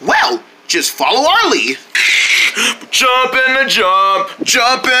 Yeah! Well, just follow our lead. Jump and a jump,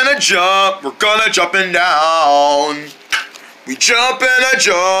 jump and a jump. We're gonna jump and down. We jump and a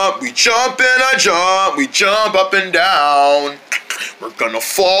jump, we jump and a jump, we jump up and down. We're gonna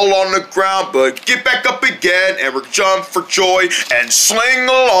fall on the ground, but get back up again, and we're jump for joy and sling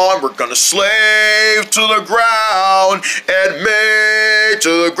along. We're gonna slave to the ground and make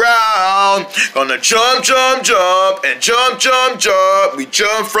to the ground. Gonna jump, jump, jump, and jump, jump, jump. We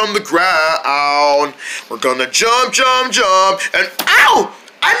jump from the ground. We're gonna jump, jump, jump, and ow!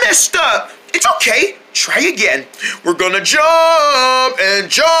 I messed up. It's okay. Try again. We're gonna jump and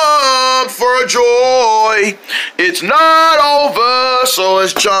jump for joy. It's not over, so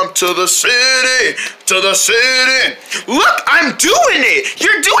let's jump to the city, to the city. Look, I'm doing it.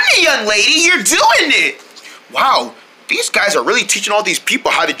 You're doing it, young lady. You're doing it. Wow, these guys are really teaching all these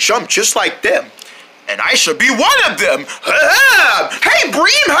people how to jump just like them. And I should be one of them. Hey,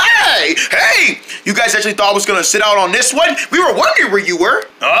 Bream, hey! Hey! You guys actually thought I was gonna sit out on this one? We were wondering where you were.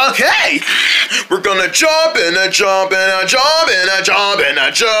 Okay. We're gonna jump and a jump and a jump and a jump and a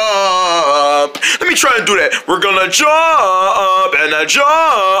jump. Let me try and do that. We're gonna jump and a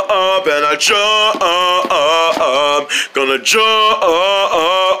jump and a jump. Gonna jump.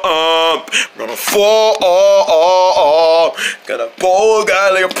 Gonna fall. Gonna pole guy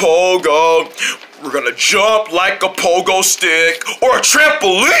like a pogo. We're gonna jump like a pogo stick or a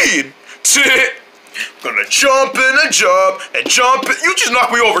trampoline. Gonna jump and a jump and jump. You just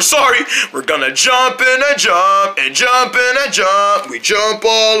knocked me over, sorry. We're gonna jump and a jump and jump and a jump. We jump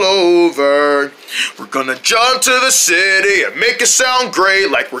all over. We're gonna jump to the city and make it sound great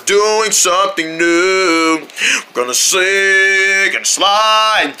like we're doing something new. We're gonna sing and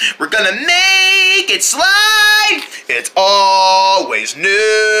slide. We're gonna make it slide. It's always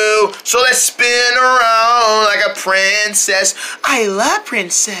new. So let's spin around like a princess. I love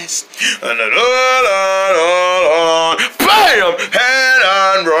princess. Bam! Head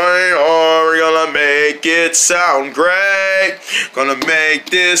on, right on. We're gonna make it sound great. Gonna make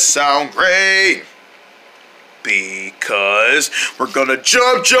this sound great. Because we're gonna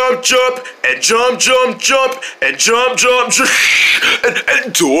jump, jump, jump, and jump, jump, jump, and jump, jump, jump,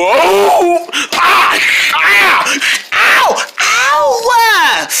 and whoa! Ah! Ah! Ow!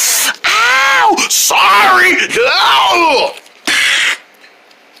 Ow! Ow! Sorry! Ow!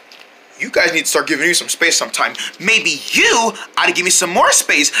 You guys need to start giving me some space sometime. Maybe you ought to give me some more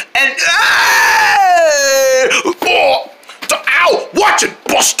space. And oh, ow! Watch it,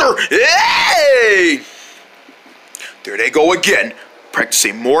 Buster! Hey! There they go again,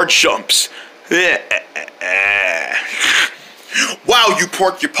 practicing more jumps. Wow, you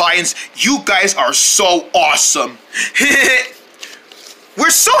porcupines, you guys are so awesome. We're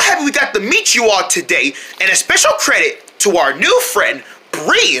so happy we got to meet you all today, and a special credit to our new friend,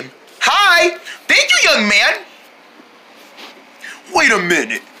 Bream. Hi! Thank you, young man! Wait a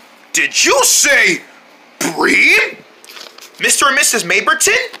minute. Did you say Bream? Mr. and Mrs.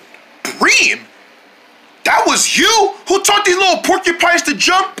 Maberton? Bream? That was you who taught these little porcupines to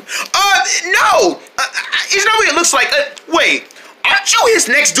jump? No! It's not what it looks like. Wait, aren't you his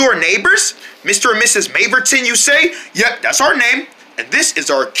next door neighbors? Mr. and Mrs. Maberton, you say? Yep, that's our name. And this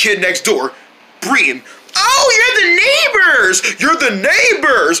is our kid next door, Bream. Oh, you're the neighbors! You're the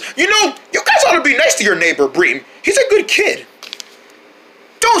neighbors! You know, you guys ought to be nice to your neighbor, Bream. He's a good kid.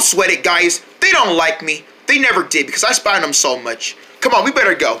 Don't sweat it, guys. They don't like me. They never did because I spy on them so much. Come on, we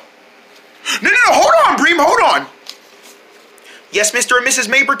better go. No, hold on, Bream, hold on. Yes, Mr. and Mrs.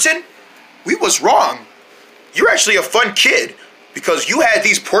 Maberton? We was wrong. You're actually a fun kid because you had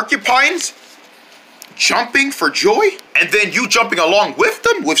these porcupines jumping for joy and then you jumping along with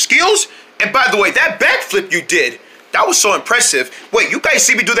them with skills. And by the way, that backflip you did, that was so impressive. Wait, you guys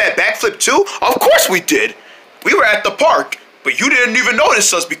see me do that backflip too? Of course we did. We were at the park, but you didn't even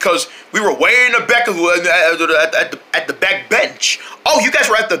notice us because we were way in the back of at the back bench. Oh, you guys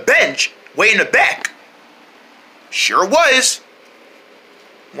were at the bench, way in the back. Sure was.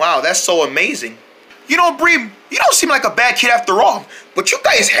 Wow, that's so amazing. You know, Bream, you don't seem like a bad kid after all, but you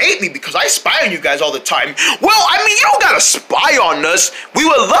guys hate me because I spy on you guys all the time. Well, I mean, you don't gotta spy on us. We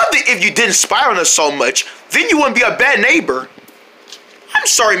would love it if you didn't spy on us so much. Then you wouldn't be a bad neighbor. I'm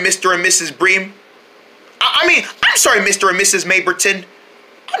sorry, Mr. and Mrs. Bream. I'm sorry, Mr. and Mrs. Maberton.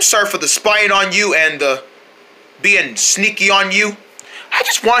 I'm sorry for the spying on you and being sneaky on you. I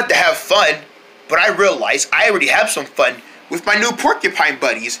just wanted to have fun, but I realized I already have some fun with my new porcupine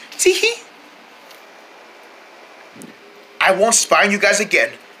buddies. Tee-hee. I won't spy on you guys again.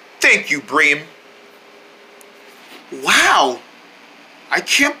 Thank you, Bream. Wow. I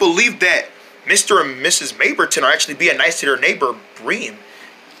can't believe that Mr. and Mrs. Maberton are actually being nice to their neighbor, Bream.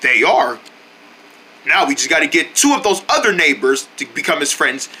 They are. Now we just got to get two of those other neighbors to become his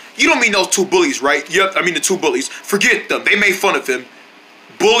friends. You don't mean those two bullies, right? Yep, I mean the two bullies. Forget them. They made fun of him.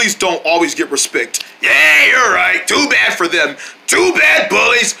 Bullies don't always get respect. Yeah, you're right. Too bad for them. Too bad,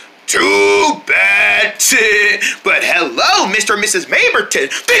 bullies. Too bad. But hello, Mr. and Mrs.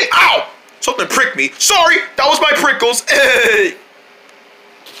 Maberton. Ow! Something pricked me. Sorry, that was my prickles.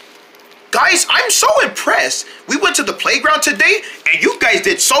 Guys, I'm so impressed. We went to the playground today, and you guys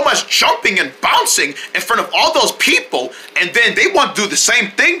did so much jumping and bouncing in front of all those people, and then they want to do the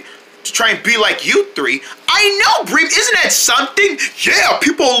same thing to try and be like you three. I know, Bream, isn't that something? Yeah,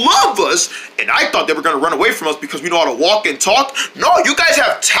 people love us, and I thought they were going to run away from us because we know how to walk and talk. No, you guys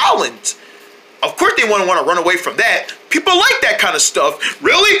have talent. Of course they wouldn't want to run away from that. People like that kind of stuff.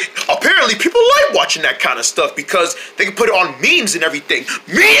 Really? Apparently people like watching that kind of stuff because they can put it on memes and everything.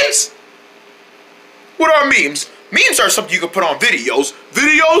 Memes? What are memes? Memes are something you can put on videos.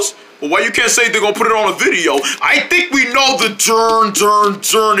 Videos? Well, why you can't say they're gonna put it on a video? I think we know the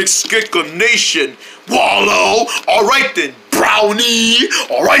turn exclamation. Wallow. All right then, Brownie.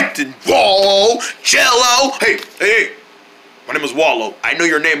 All right then, Wall. Jello. Hey. My name is Wallow. I know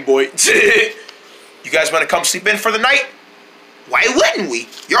your name, boy. You guys want to come sleep in for the night? Why wouldn't we?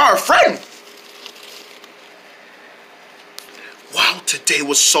 You're our friend. Wow, today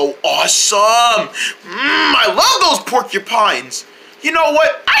was so awesome. I love those porcupines. You know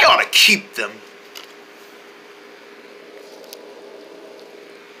what? I ought to keep them.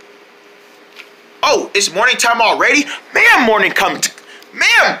 Oh, it's morning time already? Morning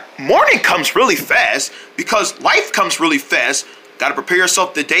comes really fast because life comes really fast. Gotta prepare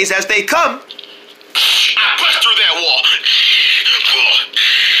yourself the days as they come. I bust through that wall.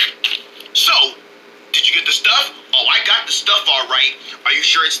 So, did you get the stuff? Oh, I got the stuff all right. Are you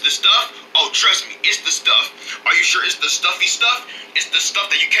sure it's the stuff? Oh, trust me, it's the stuff. Are you sure it's the stuffy stuff? It's the stuff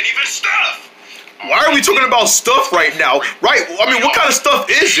that you can't even stuff. Why are we talking about stuff right now? Right, I mean, what kind of stuff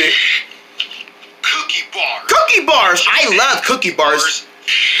is it? Cookie bars. Cookie bars! I love cookie bars.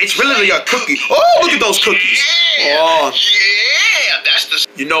 It's really a cookie. Oh, look at those cookies. Yeah, Oh. yeah, that's the...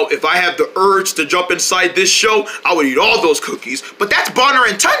 You know, if I had the urge to jump inside this show, I would eat all those cookies. But that's Bonner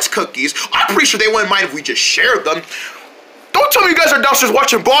and Ton's cookies. I'm pretty sure they wouldn't mind if we just shared them. Don't tell me you guys are downstairs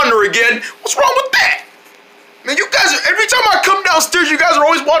watching Bonner again. What's wrong with that? Man, you guys are, every time I come downstairs, you guys are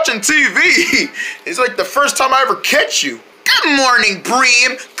always watching TV. It's like the first time I ever catch you. Good morning,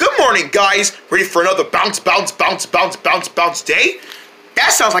 Bream. Good morning, guys. Ready for another bounce day?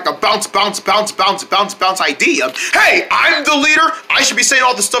 That sounds like a bounce idea. Hey, I'm the leader. I should be saying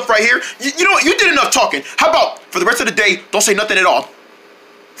all this stuff right here. You know what? You did enough talking. How about for the rest of the day, don't say nothing at all?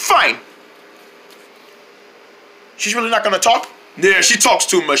 Fine. She's really not gonna talk? Yeah, she talks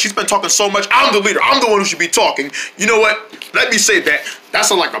too much. She's been talking so much. I'm the leader. I'm the one who should be talking. You know what? Let me say that. That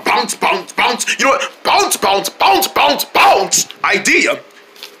sounds like a bounce. You know what? Bounce idea.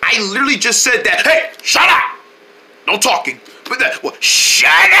 I literally just said that. Hey, shut up. No talking. But that, well,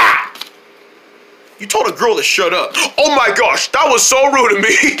 shut up. You told a girl to shut up. Oh my gosh, that was so rude of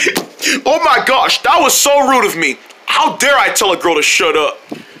me. Oh my gosh, that was so rude of me. How dare I tell a girl to shut up?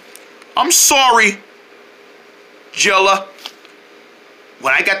 I'm sorry, Jella.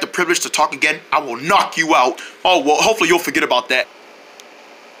 When I got the privilege to talk again, I will knock you out. Oh, well, hopefully you'll forget about that.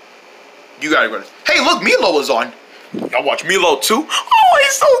 You gotta go. Hey, look, Milo is on. Y'all watch Milo too? Oh,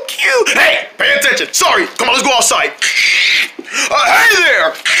 he's so cute. Hey, pay attention. Sorry. Come on, let's go outside. Hey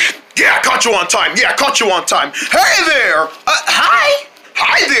there. Yeah, I caught you on time. Hey there. Hi.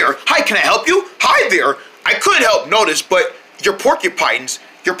 Hi there. Hi, can I help you? Hi there. I couldn't help notice, but your porcupine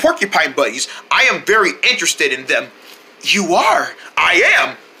buddies, I am very interested in them. You are? I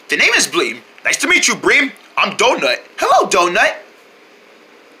am. The name is Bleem. Nice to meet you, Bream. I'm Donut. Hello, Donut.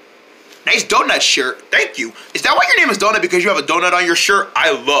 Nice donut shirt. Thank you. Is that why your name is Donut, because you have a donut on your shirt? I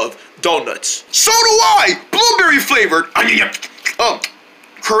love donuts. So do I. Blueberry flavored.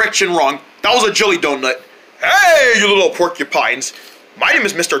 Correction wrong. That was a jelly donut. Hey, you little porcupines. My name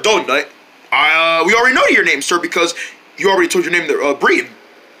is Mr. Donut. We already know your name, sir, because you already told your name there, Bream.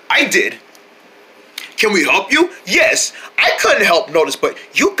 I did. Can we help you? Yes. I couldn't help notice, but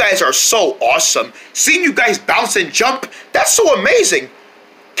you guys are so awesome. Seeing you guys bounce and jump, that's so amazing.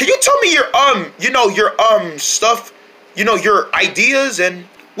 Can you tell me your, your stuff, your ideas and,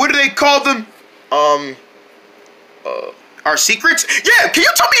 what do they call them? Our secrets? Yeah, can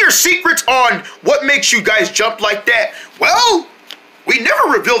you tell me your secrets on what makes you guys jump like that? Well, we never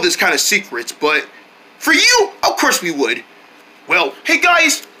reveal this kind of secrets, but for you, of course we would. Well, hey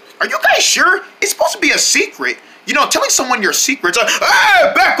guys, are you guys sure? It's supposed to be a secret. You know, telling someone your secrets,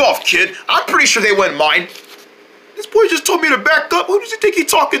 hey, back off, kid. I'm pretty sure they wouldn't mind. This boy just told me to back up. Who does he think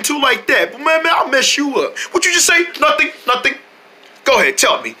he's talking to like that? Man, I'll mess you up. What'd you just say? Nothing. Go ahead,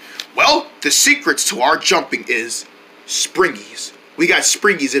 tell me. Well, the secrets to our jumping is springies. We got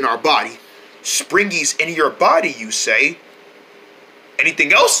springies in our body. Springies in your body, you say?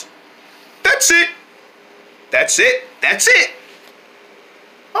 Anything else? That's it.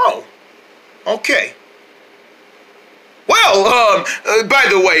 Oh, okay. Well, by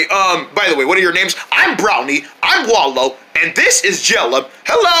the way, what are your names? I'm Brownie, I'm Wallow, and this is Jella.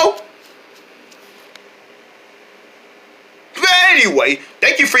 Hello. But anyway,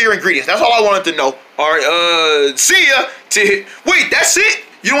 thank you for your ingredients. That's all I wanted to know. All right, see ya. Wait, that's it?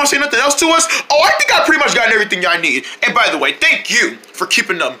 You don't want to say nothing else to us? Oh, I think I pretty much got everything I need. And by the way, thank you for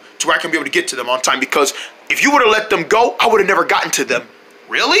keeping them to where I can be able to get to them on time, because if you would have let them go, I would have never gotten to them.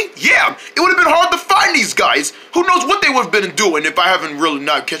 Really? Yeah, it would have been hard to find these guys. Who knows what they would have been doing if I haven't really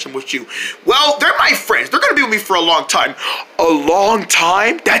not catch them with you. Well, they're my friends. They're going to be with me for a long time. A long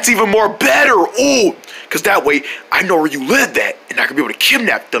time? That's even more better. Ooh, because that way I know where you live at, and I can be able to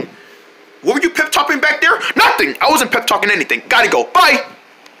kidnap them. What were you pep-talking back there? Nothing. I wasn't pep-talking anything. Gotta go. Bye.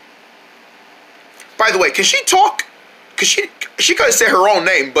 By the way, can she talk? Because she could have said her own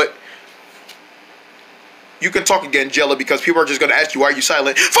name, but... You can talk again, Jella, because people are just gonna ask you, why are you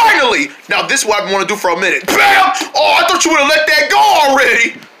silent? Finally! Now this is what I want to do for a minute. Bam! Oh, I thought you would have let that go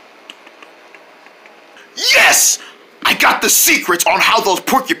already! Yes! I got the secrets on how those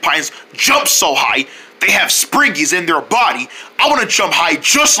porcupines jump so high. They have springies in their body. I want to jump high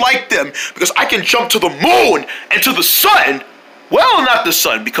just like them because I can jump to the moon and to the sun. Well, not the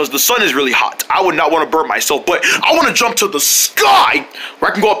sun, because the sun is really hot. I would not want to burn myself, but I want to jump to the sky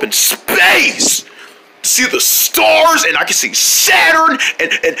where I can go up in space, see the stars, and I can see Saturn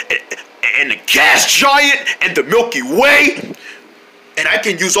and the gas giant and the Milky Way. And I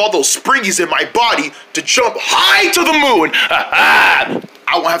can use all those springies in my body to jump high to the moon.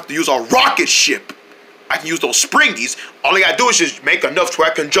 I won't have to use a rocket ship. I can use those springies. All I gotta do is just make enough to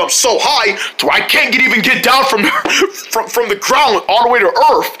where I can jump so high to where I can't even get down from the ground all the way to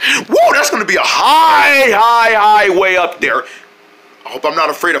Earth. Whoa, that's gonna be a high way up there. I hope I'm not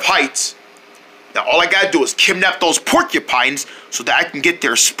afraid of heights. Now all I gotta do is kidnap those porcupines so that I can get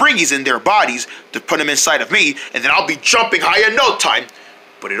their springies in their bodies to put them inside of me, and then I'll be jumping high in no time.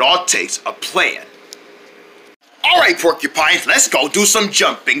 But it all takes a plan. Alright, porcupines, let's go do some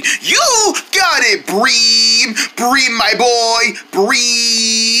jumping. You got it, Bream! Bream, my boy!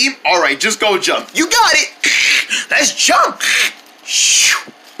 Bream! Alright, just go jump. You got it! Let's jump!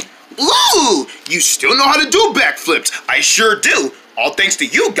 Ooh! You still know how to do backflips. I sure do. All thanks to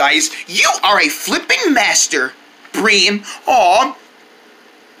you guys. You are a flipping master, Bream. Aw.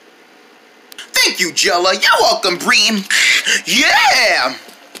 Thank you, Jella. You're welcome, Bream. Yeah!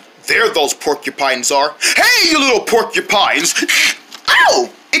 There those porcupines are. Hey, you little porcupines!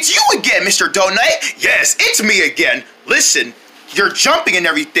 Oh, it's you again, Mr. Donut. Yes, it's me again. Listen, you're jumping and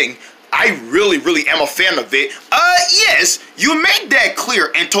everything. I really am a fan of it. Yes, you made that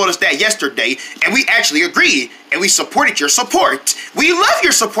clear and told us that yesterday, and we actually agreed, and we supported your support. We love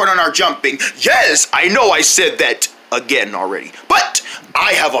your support on our jumping. Yes, I know I said that again already, but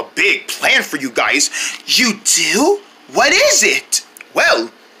I have a big plan for you guys. You do? What is it?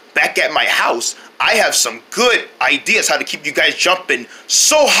 Well, back at my house, I have some good ideas how to keep you guys jumping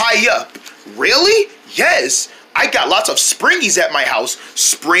so high up. Really? Yes. I got lots of springies at my house.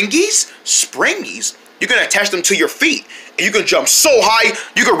 Springies? Springies. You can attach them to your feet, and you can jump so high,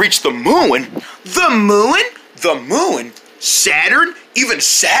 you can reach the moon. The moon? The moon? Saturn? Even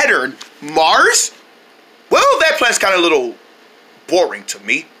Saturn? Mars? Well, that plan's kind of a little boring to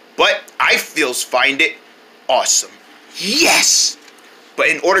me, but I find it awesome. Yes! But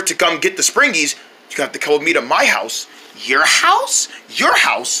in order to come get the springies, you have to come with me to my house. Your house? Your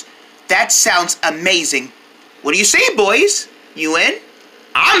house? That sounds amazing. What do you say, boys? You in?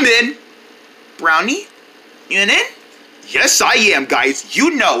 I'm in. Brownie, you in? Yes, I am, guys.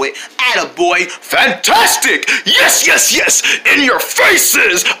 You know it. Attaboy. Fantastic! Yes! In your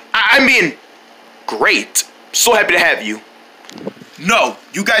faces! I mean, great. So happy to have you. No,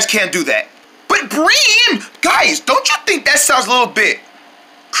 you guys can't do that. But Bream! Guys, don't you think that sounds a little bit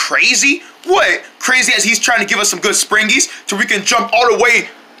crazy? What? Crazy as he's trying to give us some good springies so we can jump all the way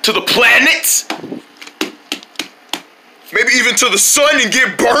to the planets? Maybe even to the sun and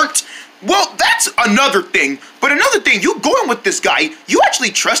get burnt? Well, that's another thing. But another thing, you going with this guy, you actually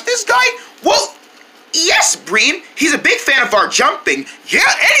trust this guy? Well, yes, Bream. He's a big fan of our jumping. Yeah,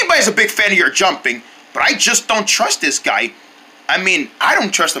 anybody's a big fan of your jumping. But I just don't trust this guy. I mean, I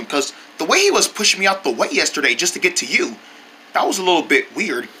don't trust him because the way he was pushing me out the way yesterday just to get to you, that was a little bit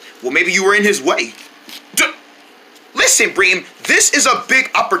weird. Well, maybe you were in his way. Listen, Bream, this is a big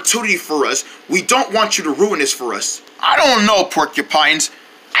opportunity for us. We don't want you to ruin this for us. I don't know, porcupines.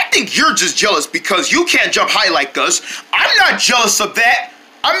 I think you're just jealous because you can't jump high like us. I'm not jealous of that.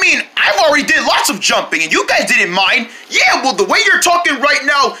 I mean, I've already did lots of jumping and you guys didn't mind. Yeah, well, the way you're talking right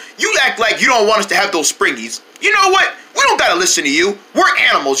now, you act like you don't want us to have those springies. You know what? We don't gotta listen to you. We're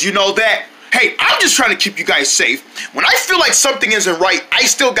animals, you know that? Hey, I'm just trying to keep you guys safe. When I feel like something isn't right, I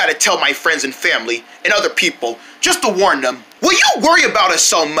still gotta tell my friends and family and other people just to warn them. Well, you worry about us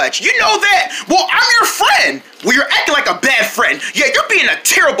so much. You know that? Well, I'm your friend. Well, you're acting like a bad friend. Yeah, you're being a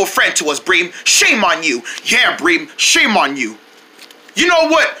terrible friend to us, Bream. Shame on you. Yeah, Bream, shame on you. You know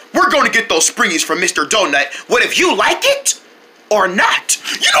what? We're going to get those springies from Mr. Donut. What if you like it or not?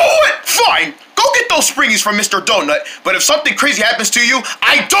 You know what? Fine. Go get those springies from Mr. Donut. But if something crazy happens to you,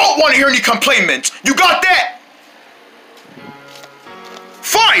 I don't want to hear any complaints. You got that?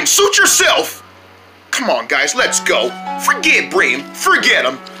 Fine. Suit yourself. Come on, guys. Let's go. Forget Bream. Forget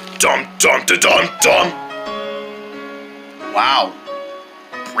him. Dum-dum-da-dum-dum. Wow.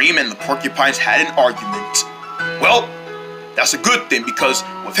 Bream and the porcupines had an argument. Well, that's a good thing because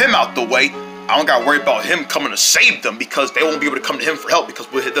with him out the way, I don't gotta worry about him coming to save them because they won't be able to come to him for help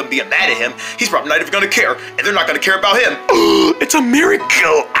because with them being mad at him, he's probably not even gonna care, and they're not gonna care about him. It's a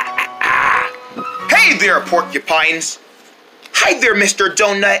miracle. Hey there, porcupines. Hi there, Mr.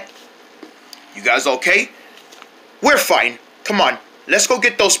 Donut. You guys okay? We're fine. Come on, let's go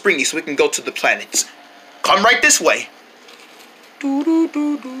get those springies so we can go to the planets. Come right this way.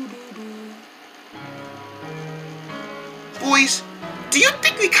 Boys, do you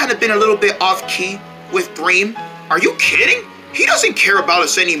think we kind of been a little bit off key with Dream? Are you kidding? He doesn't care about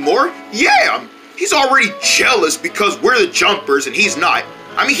us anymore. Yeah, he's already jealous because we're the jumpers and he's not.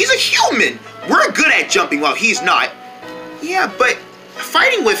 I mean, he's a human. We're good at jumping while he's not. Yeah, but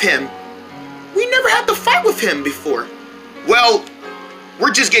fighting with him, we never had to fight with him before. Well,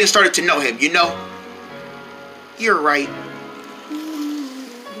 we're just getting started to know him, you know? You're right.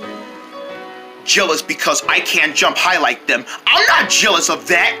 Jealous because I can't jump high like them. I'm not jealous of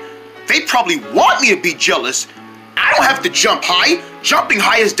that. They probably want me to be jealous. I don't have to jump high. Jumping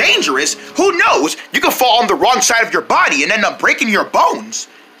high is dangerous. Who knows? You can fall on the wrong side of your body and end up breaking your bones.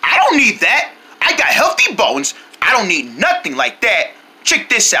 I don't need that. I got healthy bones. I don't need nothing like that. Check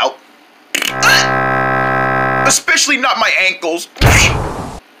this out. Especially not my ankles.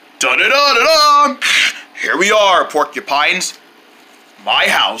 Da-da-da-da-da. Here we are, porcupines. My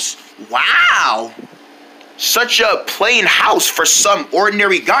house. Wow. Such a plain house for some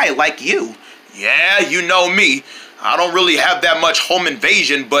ordinary guy like you. Yeah, you know me. I don't really have that much home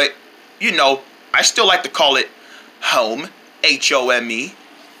invasion, but, you know, I still like to call it home. H-O-M-E.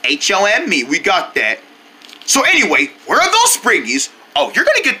 H-O-M-E, we got that. So anyway, where are those springies? Oh, you're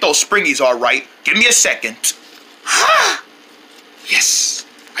gonna get those springies all right. Give me a second. Yes.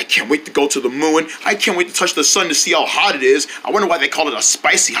 I can't wait to go to the moon. I can't wait to touch the sun to see how hot it is. I wonder why they call it a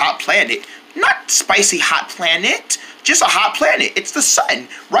spicy hot planet. Not spicy hot planet, Just a hot planet. It's the sun.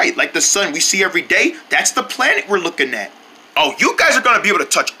 Right, like the sun we see every day. That's the planet we're looking at. Oh, you guys are gonna be able to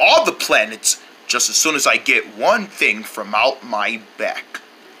touch all the planets just as soon as I get one thing from out my back.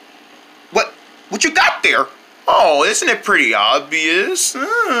 What you got there? Oh, isn't it pretty obvious?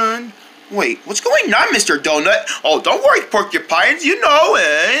 Wait, what's going on, Mr. Donut? Oh, don't worry, porcupines. You know,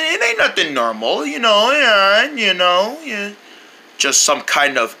 it ain't nothing normal. You know, yeah. Just some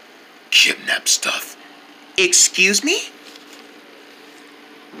kind of kidnap stuff. Excuse me?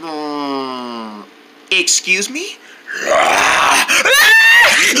 Excuse me?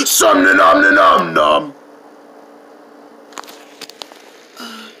 Nom.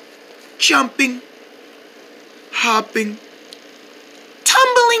 Jumping, hopping,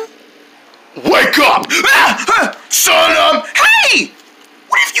 tumbling. Wake up! Son, hey!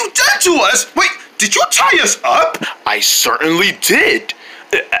 What have you done to us? Wait, did you tie us up? I certainly did.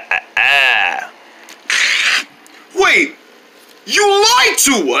 Wait, you lied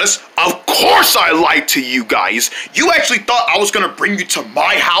to us? Of course I lied to you guys. You actually thought I was gonna bring you to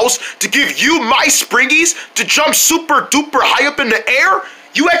my house to give you my springies to jump super duper high up in the air?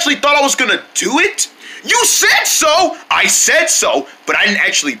 You actually thought I was gonna do it? You said so! I said so, but I didn't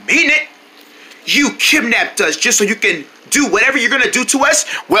actually mean it. You kidnapped us just so you can do whatever you're gonna do to us?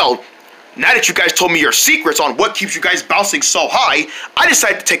 Well, now that you guys told me your secrets on what keeps you guys bouncing so high, I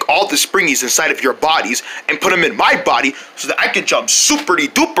decided to take all the springies inside of your bodies and put them in my body so that I can jump super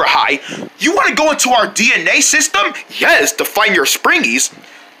duper high. You wanna go into our DNA system? Yes, to find your springies.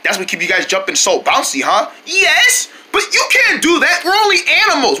 That's what keeps you guys jumping so bouncy, huh? Yes! But you can't do that. We're only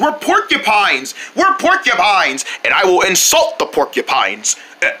animals. We're porcupines. We're porcupines. And I will insult the porcupines.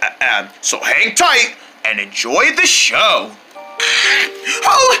 So hang tight and enjoy the show.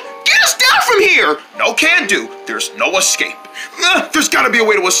 Oh, get us down from here. No can do. There's no escape. There's got to be a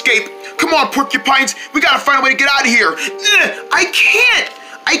way to escape. Come on, porcupines. We got to find a way to get out of here. I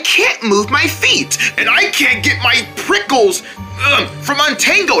can't move my feet. And I can't get my prickles from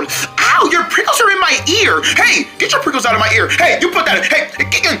untangled. Ow, your prickles are in my ear. Hey, get your prickles out of my ear. Hey, you put that in. Hey,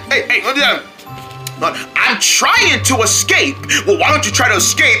 I'm trying to escape. Well, why don't you try to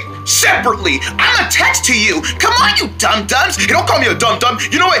escape separately? I'm attached to you. Come on, you dum-dums. Hey, don't call me a dum-dum.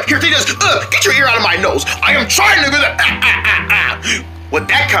 You know what? Here, take this. Get your ear out of my nose. I am trying to get that. With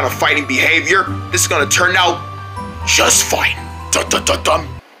that kind of fighting behavior, this is gonna turn out just fine. Dum-dum-dum-dum.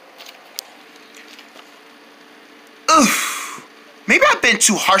 Oof. Maybe I've been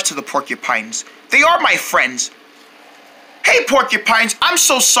too harsh to the porcupines. They are my friends. Hey, porcupines, I'm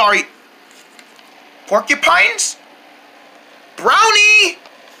so sorry. Porcupines? Brownie?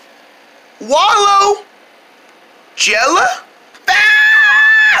 Wallow? Jella?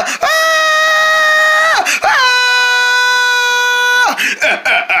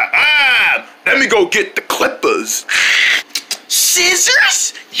 Let me go get the clippers.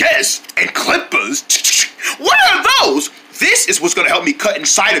 Scissors? Yes, and clippers. What are those? This is what's gonna help me cut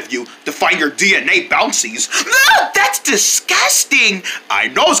inside of you to find your DNA bouncies. Ugh, that's disgusting. I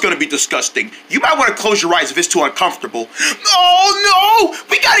know it's gonna be disgusting. You might want to close your eyes if it's too uncomfortable. Oh no!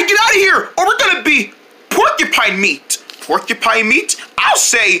 We gotta get out of here or we're gonna be porcupine meat. Porcupine meat? I'll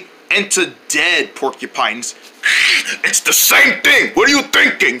say into dead porcupines. It's the same thing. What are you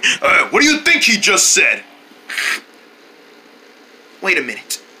thinking? What do you think he just said? Wait a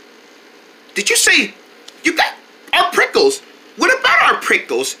minute. Did you say you got our prickles? What about our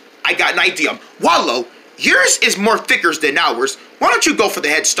prickles? I got an idea. Wallow, yours is more thicker than ours. Why don't you go for the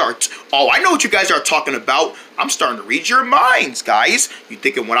head start? Oh, I know what you guys are talking about. I'm starting to read your minds, guys. You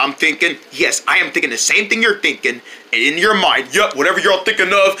thinking what I'm thinking? Yes, I am thinking the same thing you're thinking. And in your mind, yep, whatever you're all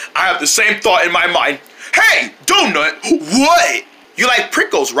thinking of, I have the same thought in my mind. Hey, Donut, what? You like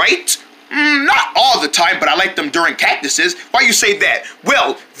prickles, right? Not all the time, but I like them during cactuses. Why you say that?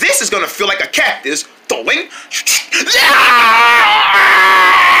 Well, this is gonna feel like a cactus. Throwing.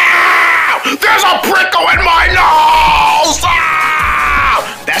 There's a prickle in my nose!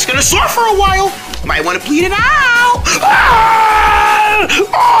 That's gonna sore for a while. Might wanna bleed it out.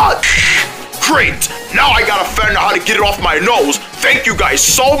 Great! Now I gotta figure out how to get it off my nose. Thank you guys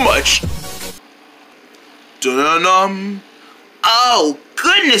so much. Dun-dum. Oh,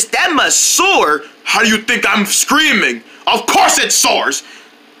 goodness, that must sore. How do you think I'm screaming? Of course it sores.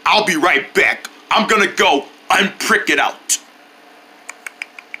 I'll be right back. I'm gonna go unprick it out.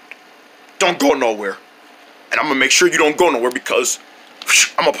 Don't go nowhere. And I'm gonna make sure you don't go nowhere because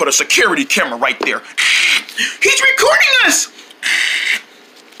I'm gonna put a security camera right there. He's recording us.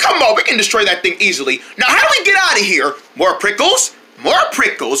 Come on, we can destroy that thing easily. Now, how do we get out of here? More prickles? More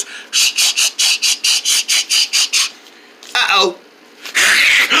prickles. Uh-oh.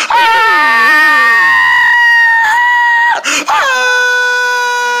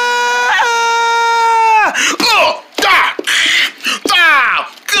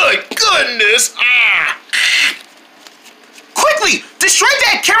 Good goodness. Quickly, destroy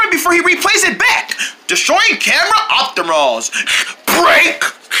that camera before he replays it back. Destroying camera optimals. Break.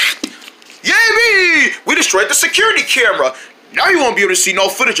 Yay! We destroyed the security camera. Now you won't be able to see no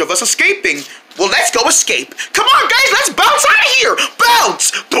footage of us escaping. Well, let's go escape. Come on, guys, let's bounce out of here.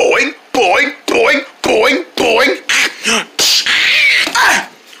 Bounce. Boing, boing, boing, boing, boing.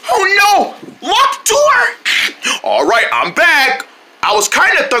 Oh no, locked door. All right, I'm back. I was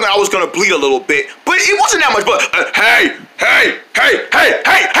kind of thinking I was gonna bleed a little bit, but it wasn't that much. But hey,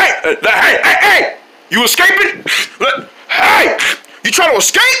 you escaping? Hey, you trying to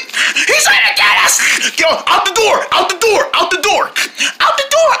escape? He's trying to get us. Get out the door! Out the door! Out the door! Out the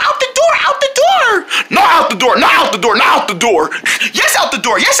door! Out the door! Out the door! Not out the door! Not out the door! Not out the door! Yes, out the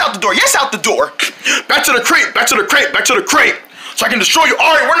door! Yes, out the door! Yes, out the door! Back to the crate! Back to the crate! Back to the crate! So I can destroy you.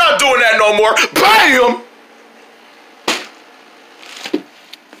 All right, we're not doing that no more. Bam!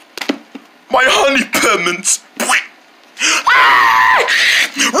 My honey peppermints. Ah!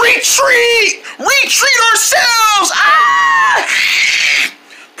 Retreat! Retreat ourselves! Ah!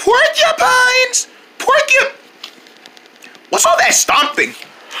 Porcupines! What's all that stomping?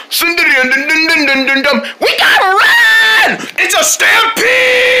 We gotta run! It's a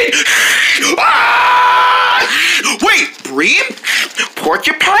stampede! Ah! Wait, Bream?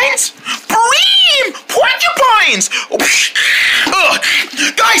 Porcupines? Bream! Porcupines!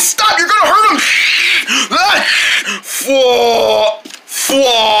 Guys, stop! You're gonna hurt him!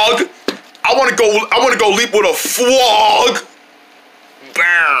 Flog! I wanna go leap with a flog!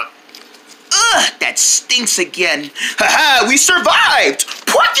 Ugh, that stinks again. Haha, we survived!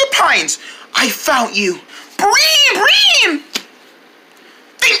 Porcupines! I found you! Bream!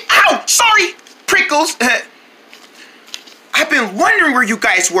 Ow! Sorry! Prickles! I've been wondering where you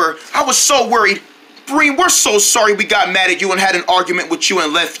guys were. I was so worried. Bream, we're so sorry we got mad at you and had an argument with you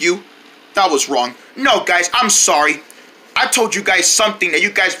and left you. That was wrong. No, guys, I'm sorry. I told you guys something that you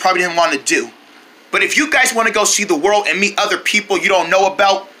guys probably didn't want to do. But if you guys want to go see the world and meet other people you don't know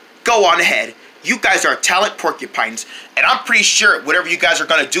about, go on ahead. You guys are talent porcupines, and I'm pretty sure whatever you guys are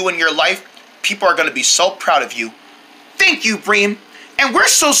going to do in your life, people are going to be so proud of you. Thank you, Bream. And we're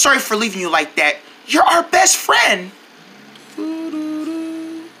so sorry for leaving you like that. You're our best friend.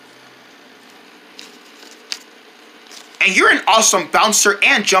 And you're an awesome bouncer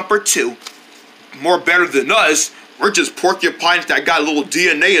and jumper, too. More better than us. We're just porcupines that got a little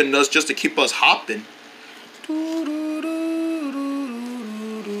DNA in us just to keep us hopping.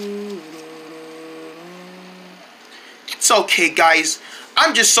 It's okay, guys.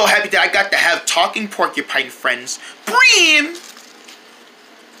 I'm just so happy that I got to have talking porcupine friends. Bream!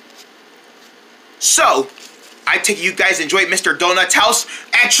 So, I take it you guys enjoyed Mr. Donut's house.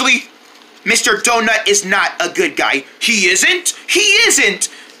 Actually, Mr. Donut is not a good guy. He isn't. He isn't.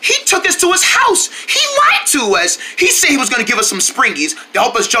 He took us to his house. He lied to us. He said he was going to give us some springies to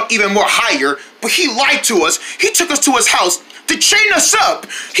help us jump even more higher, but he lied to us. He took us to his house to chain us up.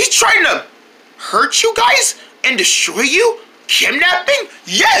 He's trying to hurt you guys and destroy you? Kidnapping?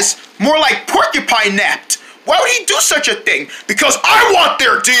 Yes, more like porcupine napped. Why would he do such a thing? Because I want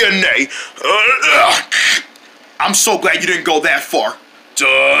their DNA. I'm so glad you didn't go that far.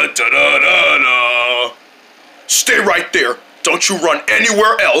 Da, da, da, da, da. Stay right there. Don't you run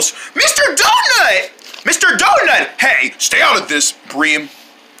anywhere else. Mr. Donut! Mr. Donut! Hey, stay out of this, Bream.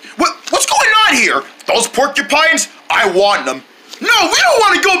 What's going on here? Those porcupines? I want them. No, we don't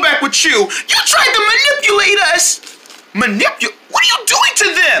want to go back with you. You tried to manipulate us. What are you doing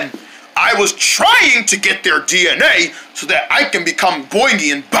to them? I was trying to get their DNA so that I can become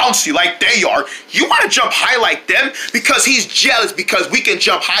boingy and bouncy like they are. You want to jump high like them? Because he's jealous because we can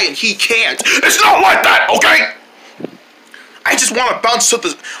jump high and he can't. It's not like that, okay? I just want to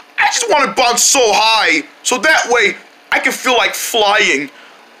bounce so high so that way I can feel like flying.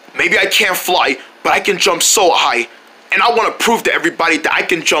 Maybe I can't fly, but I can jump so high. And I want to prove to everybody that I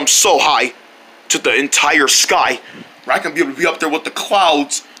can jump so high to the entire sky where I can be able to be up there with the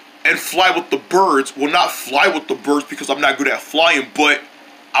clouds and fly with the birds. Well, not fly with the birds because I'm not good at flying, but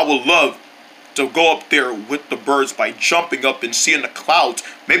I would love to go up there with the birds by jumping up and seeing the clouds,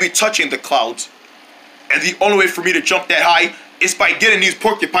 maybe touching the clouds. And the only way for me to jump that high is by getting these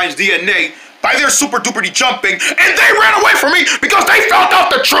porcupines' DNA by their super duper jumping, and they ran away from me because they found out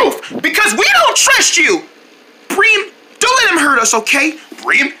the truth. Because we don't trust you. Bream, don't let him hurt us, okay?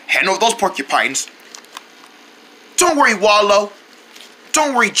 Bream, hand over those porcupines. Don't worry, Wallow.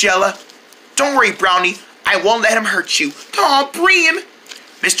 Don't worry, Jella. Don't worry, Brownie. I won't let him hurt you. Aw, Bream.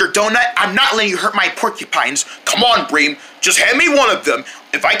 Mr. Donut, I'm not letting you hurt my porcupines. Come on, Bream. Just hand me one of them.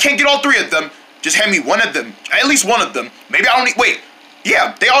 If I can't get all three of them, just hand me one of them. At least one of them. Maybe I don't need... Wait.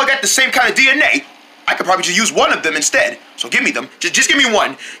 Yeah, they all got the same kind of DNA. I could probably just use one of them instead. So give me them. Just give me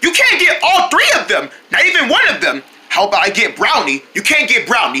one. You can't get all three of them. Not even one of them. How about I get Brownie? You can't get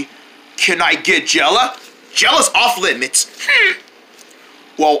Brownie. Can I get Jella? Jella's off limits.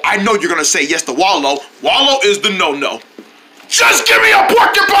 Well, I know you're going to say yes to Wallow. Wallow is the no-no. Just give me a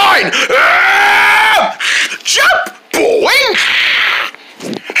porcupine! Jump, boing!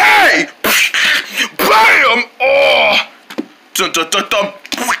 Hey! Bam! Oh! Dun, dun, dun, dun.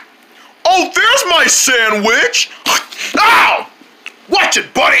 Oh, there's my sandwich! Ow! Watch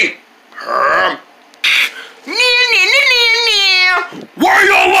it, buddy! Why are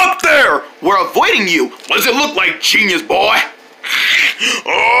y'all up there? We're avoiding you. What does it look like, genius boy?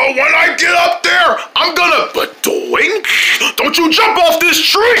 Oh, when I get up there, I'm gonna... But doing? Don't you jump off this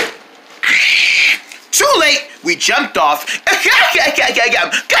tree! Too late. We jumped off.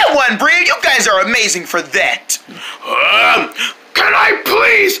 Good one, Bream. You guys are amazing for that. Can I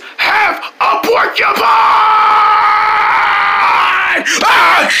please have a porcupine?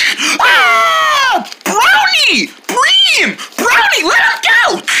 Brownie! Bream! Brownie, let him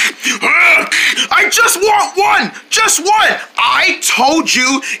go! I just want one! Just one! I told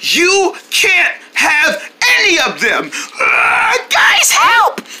you, you can't have any of them! Guys,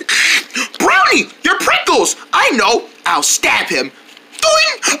 help! Brownie, you're Prickles! I know! I'll stab him!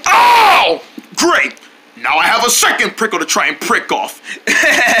 Doing! Oh! Great! Now I have a second prickle to try and prick off.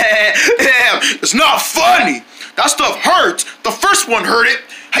 It's not funny! That stuff hurts! The first one hurt it!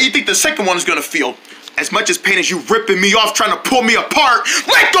 How you think the second one is gonna feel? As much as pain as you ripping me off trying to pull me apart,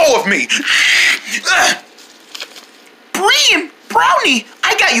 let go of me! Bream! Brownie!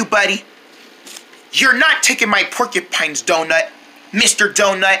 I got you, buddy. You're not taking my porcupines, Donut. Mr.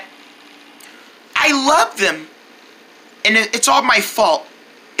 Donut. I love them. And it's all my fault.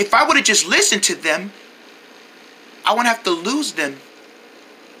 If I would have just listened to them, I wouldn't have to lose them.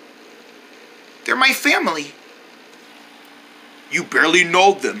 They're my family. You barely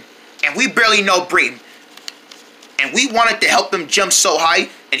know them. And we barely know Bream. And we wanted to help him jump so high,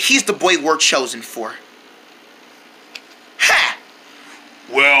 and he's the boy we're chosen for. Ha!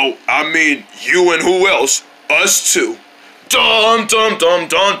 Well, I mean, you and who else? Us too. Dum dum dum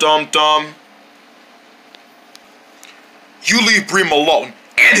dum dum dum. You leave Bream alone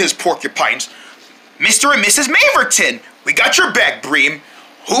and his porcupines. Mr. and Mrs. Maverton, we got your back, Bream.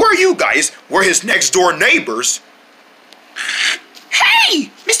 Who are you guys? We're his next door neighbors. Hey,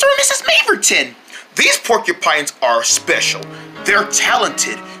 Mr. and Mrs. Maverton. These porcupines are special. They're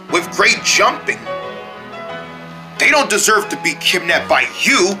talented with great jumping. They don't deserve to be kidnapped by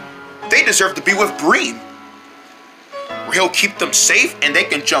you. They deserve to be with Bream, where he'll keep them safe and they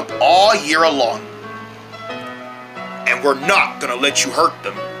can jump all year long. and we're not gonna let you hurt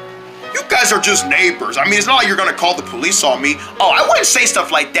them. You guys are just neighbors. I mean, it's not like you're gonna call the police on me. Oh, I wouldn't say stuff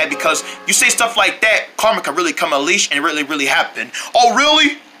like that because you say stuff like that, karma can really come unleashed and it really happen. Oh,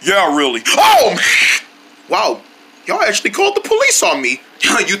 really? Yeah, really. Oh! Wow, y'all actually called the police on me.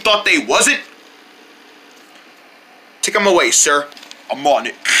 You thought they wasn't? Take them away, sir. I'm on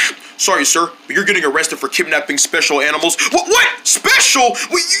it. Sorry, sir, but you're getting arrested for kidnapping special animals. What? Special?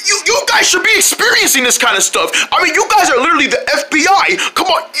 You guys should be experiencing this kind of stuff. I mean, you guys are literally the FBI. Come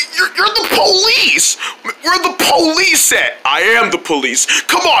on, you're the police. Where the police at? I am the police.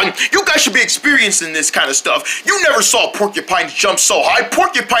 Come on, you guys should be experiencing this kind of stuff. You never saw porcupines jump so high.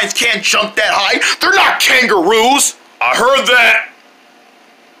 Porcupines can't jump that high. They're not kangaroos. I heard that.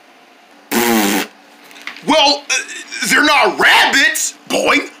 Well, they're not rabbits.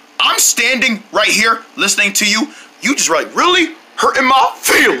 Boing. I'm standing right here listening to you. You just like really hurting my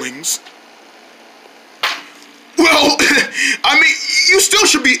feelings. Well, I mean, you still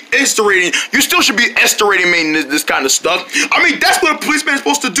should be estimating. You still should be estimating this kind of stuff. I mean, that's what a policeman is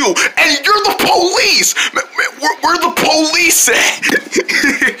supposed to do. And you're the police. Man, where the police at?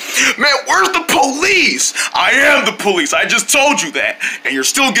 Man, where's the police? I am the police. I just told you that. And you're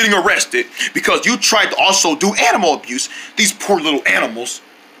still getting arrested because you tried to also do animal abuse. These poor little animals.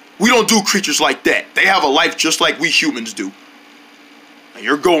 We don't do creatures like that. They have a life just like we humans do. And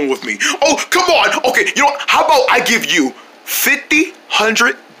you're going with me. Oh, come on. Okay, you know what? How about I give you 50,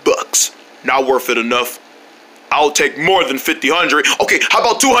 100 bucks? Not worth it enough. I'll take more than 50, 100. Okay, how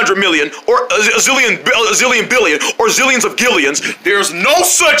about 200 million or a zillion billion or zillions of gillions? There's no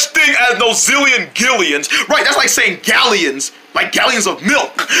such thing as no zillion gillions. Right, that's like saying galleons. Like gallons of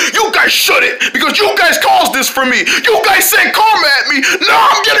milk. You guys shouldn't, because you guys caused this for me. You guys sent karma at me. Now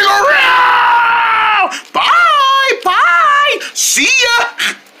I'm getting around. Bye. See ya.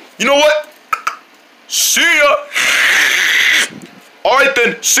 You know what? See ya. All right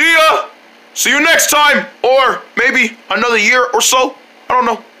then. See ya. See you next time, or maybe another year or so. I don't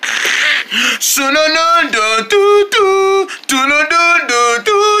know. I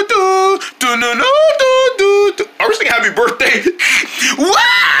was singing happy birthday.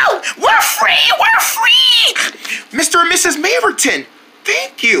 Wow! We're free! Mr. and Mrs. Maverton,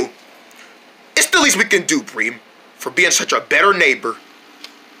 thank you. It's the least we can do, Bream, for being such a better neighbor.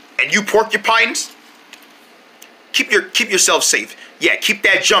 And you porcupines, keep yourself safe. Yeah, keep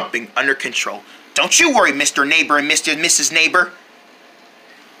that jumping under control. Don't you worry, Mr. Neighbor and Mrs. Neighbor.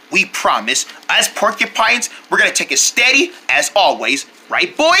 We promise, as porcupines, we're gonna take it steady as always.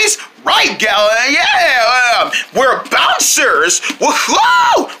 Right, boys? Right, gal? Yeah! We're bouncers!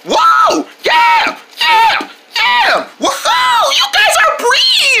 Woohoo! Whoa! Yeah! Woohoo! You guys are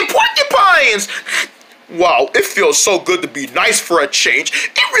Bream! Porcupines! Wow, it feels so good to be nice for a change.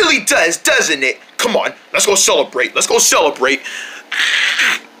 It really does, doesn't it? Come on, let's go celebrate.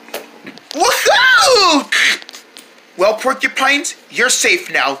 Woohoo! Well, porcupines, you're safe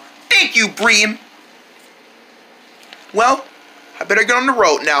now. Thank you, Bream. Well, I better get on the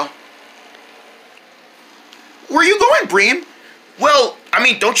road now. Where are you going, Bream? Well, I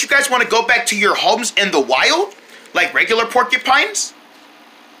mean, don't you guys want to go back to your homes in the wild? Like regular porcupines?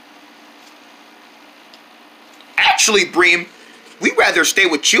 Actually, Bream, we'd rather stay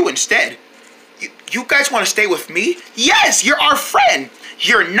with you instead. You guys want to stay with me? Yes, you're our friend.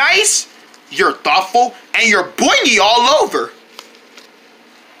 You're nice, you're thoughtful, and you're boingy all over.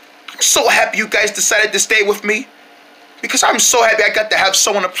 I'm so happy you guys decided to stay with me. Because I'm so happy I got to have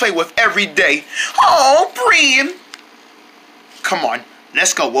someone to play with every day. Oh, Bream. Come on,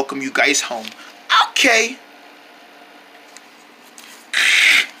 let's go welcome you guys home. Okay.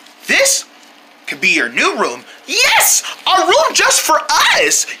 This could be your new room. Yes, a room just for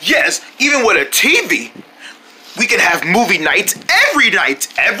us. Yes, even with a TV. We can have movie nights every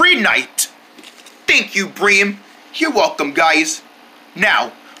night. Thank you, Bream. You're welcome, guys.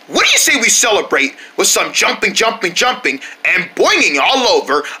 Now, what do you say we celebrate with some jumping, and boinging all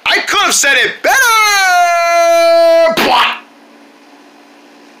over? I could have said it better! Blah.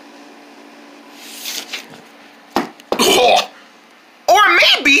 Oh. Or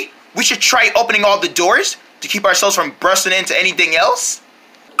maybe we should try opening all the doors to keep ourselves from bursting into anything else?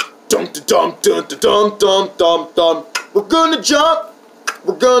 Dum dum dum dum dum dum dum. We're gonna jump.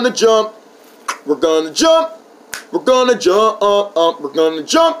 We're gonna jump. We're gonna jump. We're gonna jump. We're gonna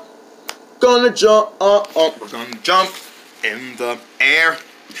jump. We're gonna jump in the air.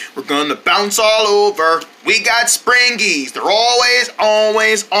 We're gonna bounce all over. We got springies. They're always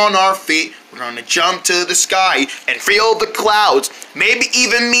on our feet. We're gonna jump to the sky and feel the clouds. Maybe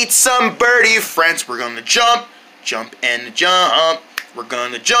even meet some birdie friends. We're gonna jump and jump. We're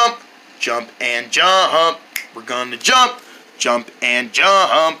gonna jump and jump. We're gonna jump, jump and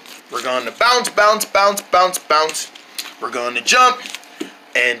jump. We're gonna bounce, bounce, bounce, bounce, bounce. We're gonna jump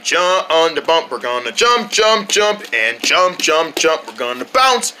and jump on the bump. We're gonna jump, jump, jump and jump, jump, jump. We're gonna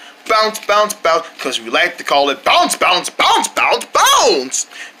bounce, bounce, bounce, bounce, because we like to call it bounce, bounce, bounce, bounce, bounce.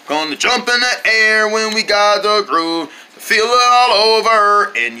 We're gonna jump in the air when we got the groove. Feel it all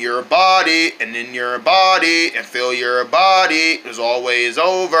over in your body and in your body, and feel your body is always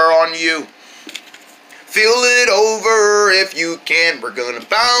over on you. Feel it over if you can. We're gonna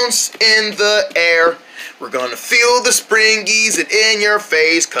bounce in the air. We're gonna feel the springies in your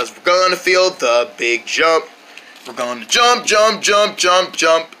face, cause we're gonna feel the big jump. We're gonna jump, jump, jump, jump,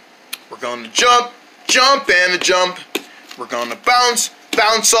 jump. We're gonna jump, jump and a jump. We're gonna bounce,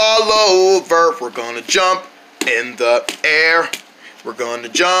 bounce all over. We're gonna jump in the air. We're gonna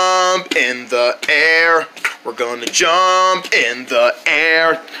jump in the air. We're gonna jump in the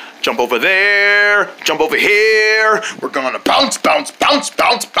air. Jump over there, jump over here. We're gonna bounce, bounce, bounce,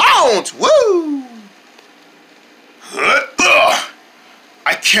 bounce, bounce. Woo!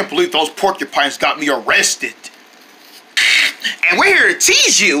 I can't believe those porcupines got me arrested. And we're here to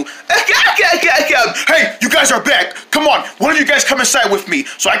tease you. Hey, you guys are back. Come on, one of you guys come inside with me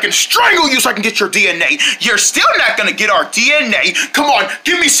so I can strangle you so I can get your DNA. You're still not gonna get our DNA. Come on,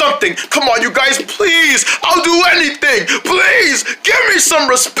 give me something. Come on, you guys, please. I'll do anything. Please, give me some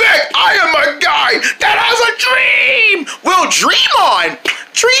respect. I am a guy that has a dream. Well, dream on.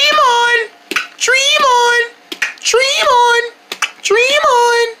 Dream on. Dream on. Dream on. Dream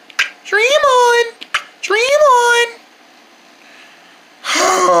on. Dream on. Dream on.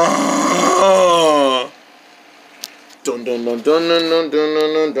 Dun dun dun dun dun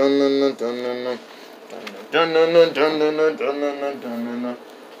dun dun dun dun dun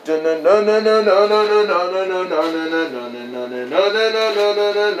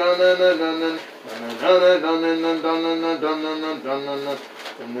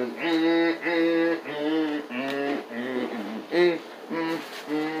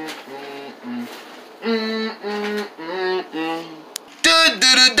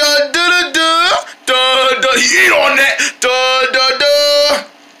Eat on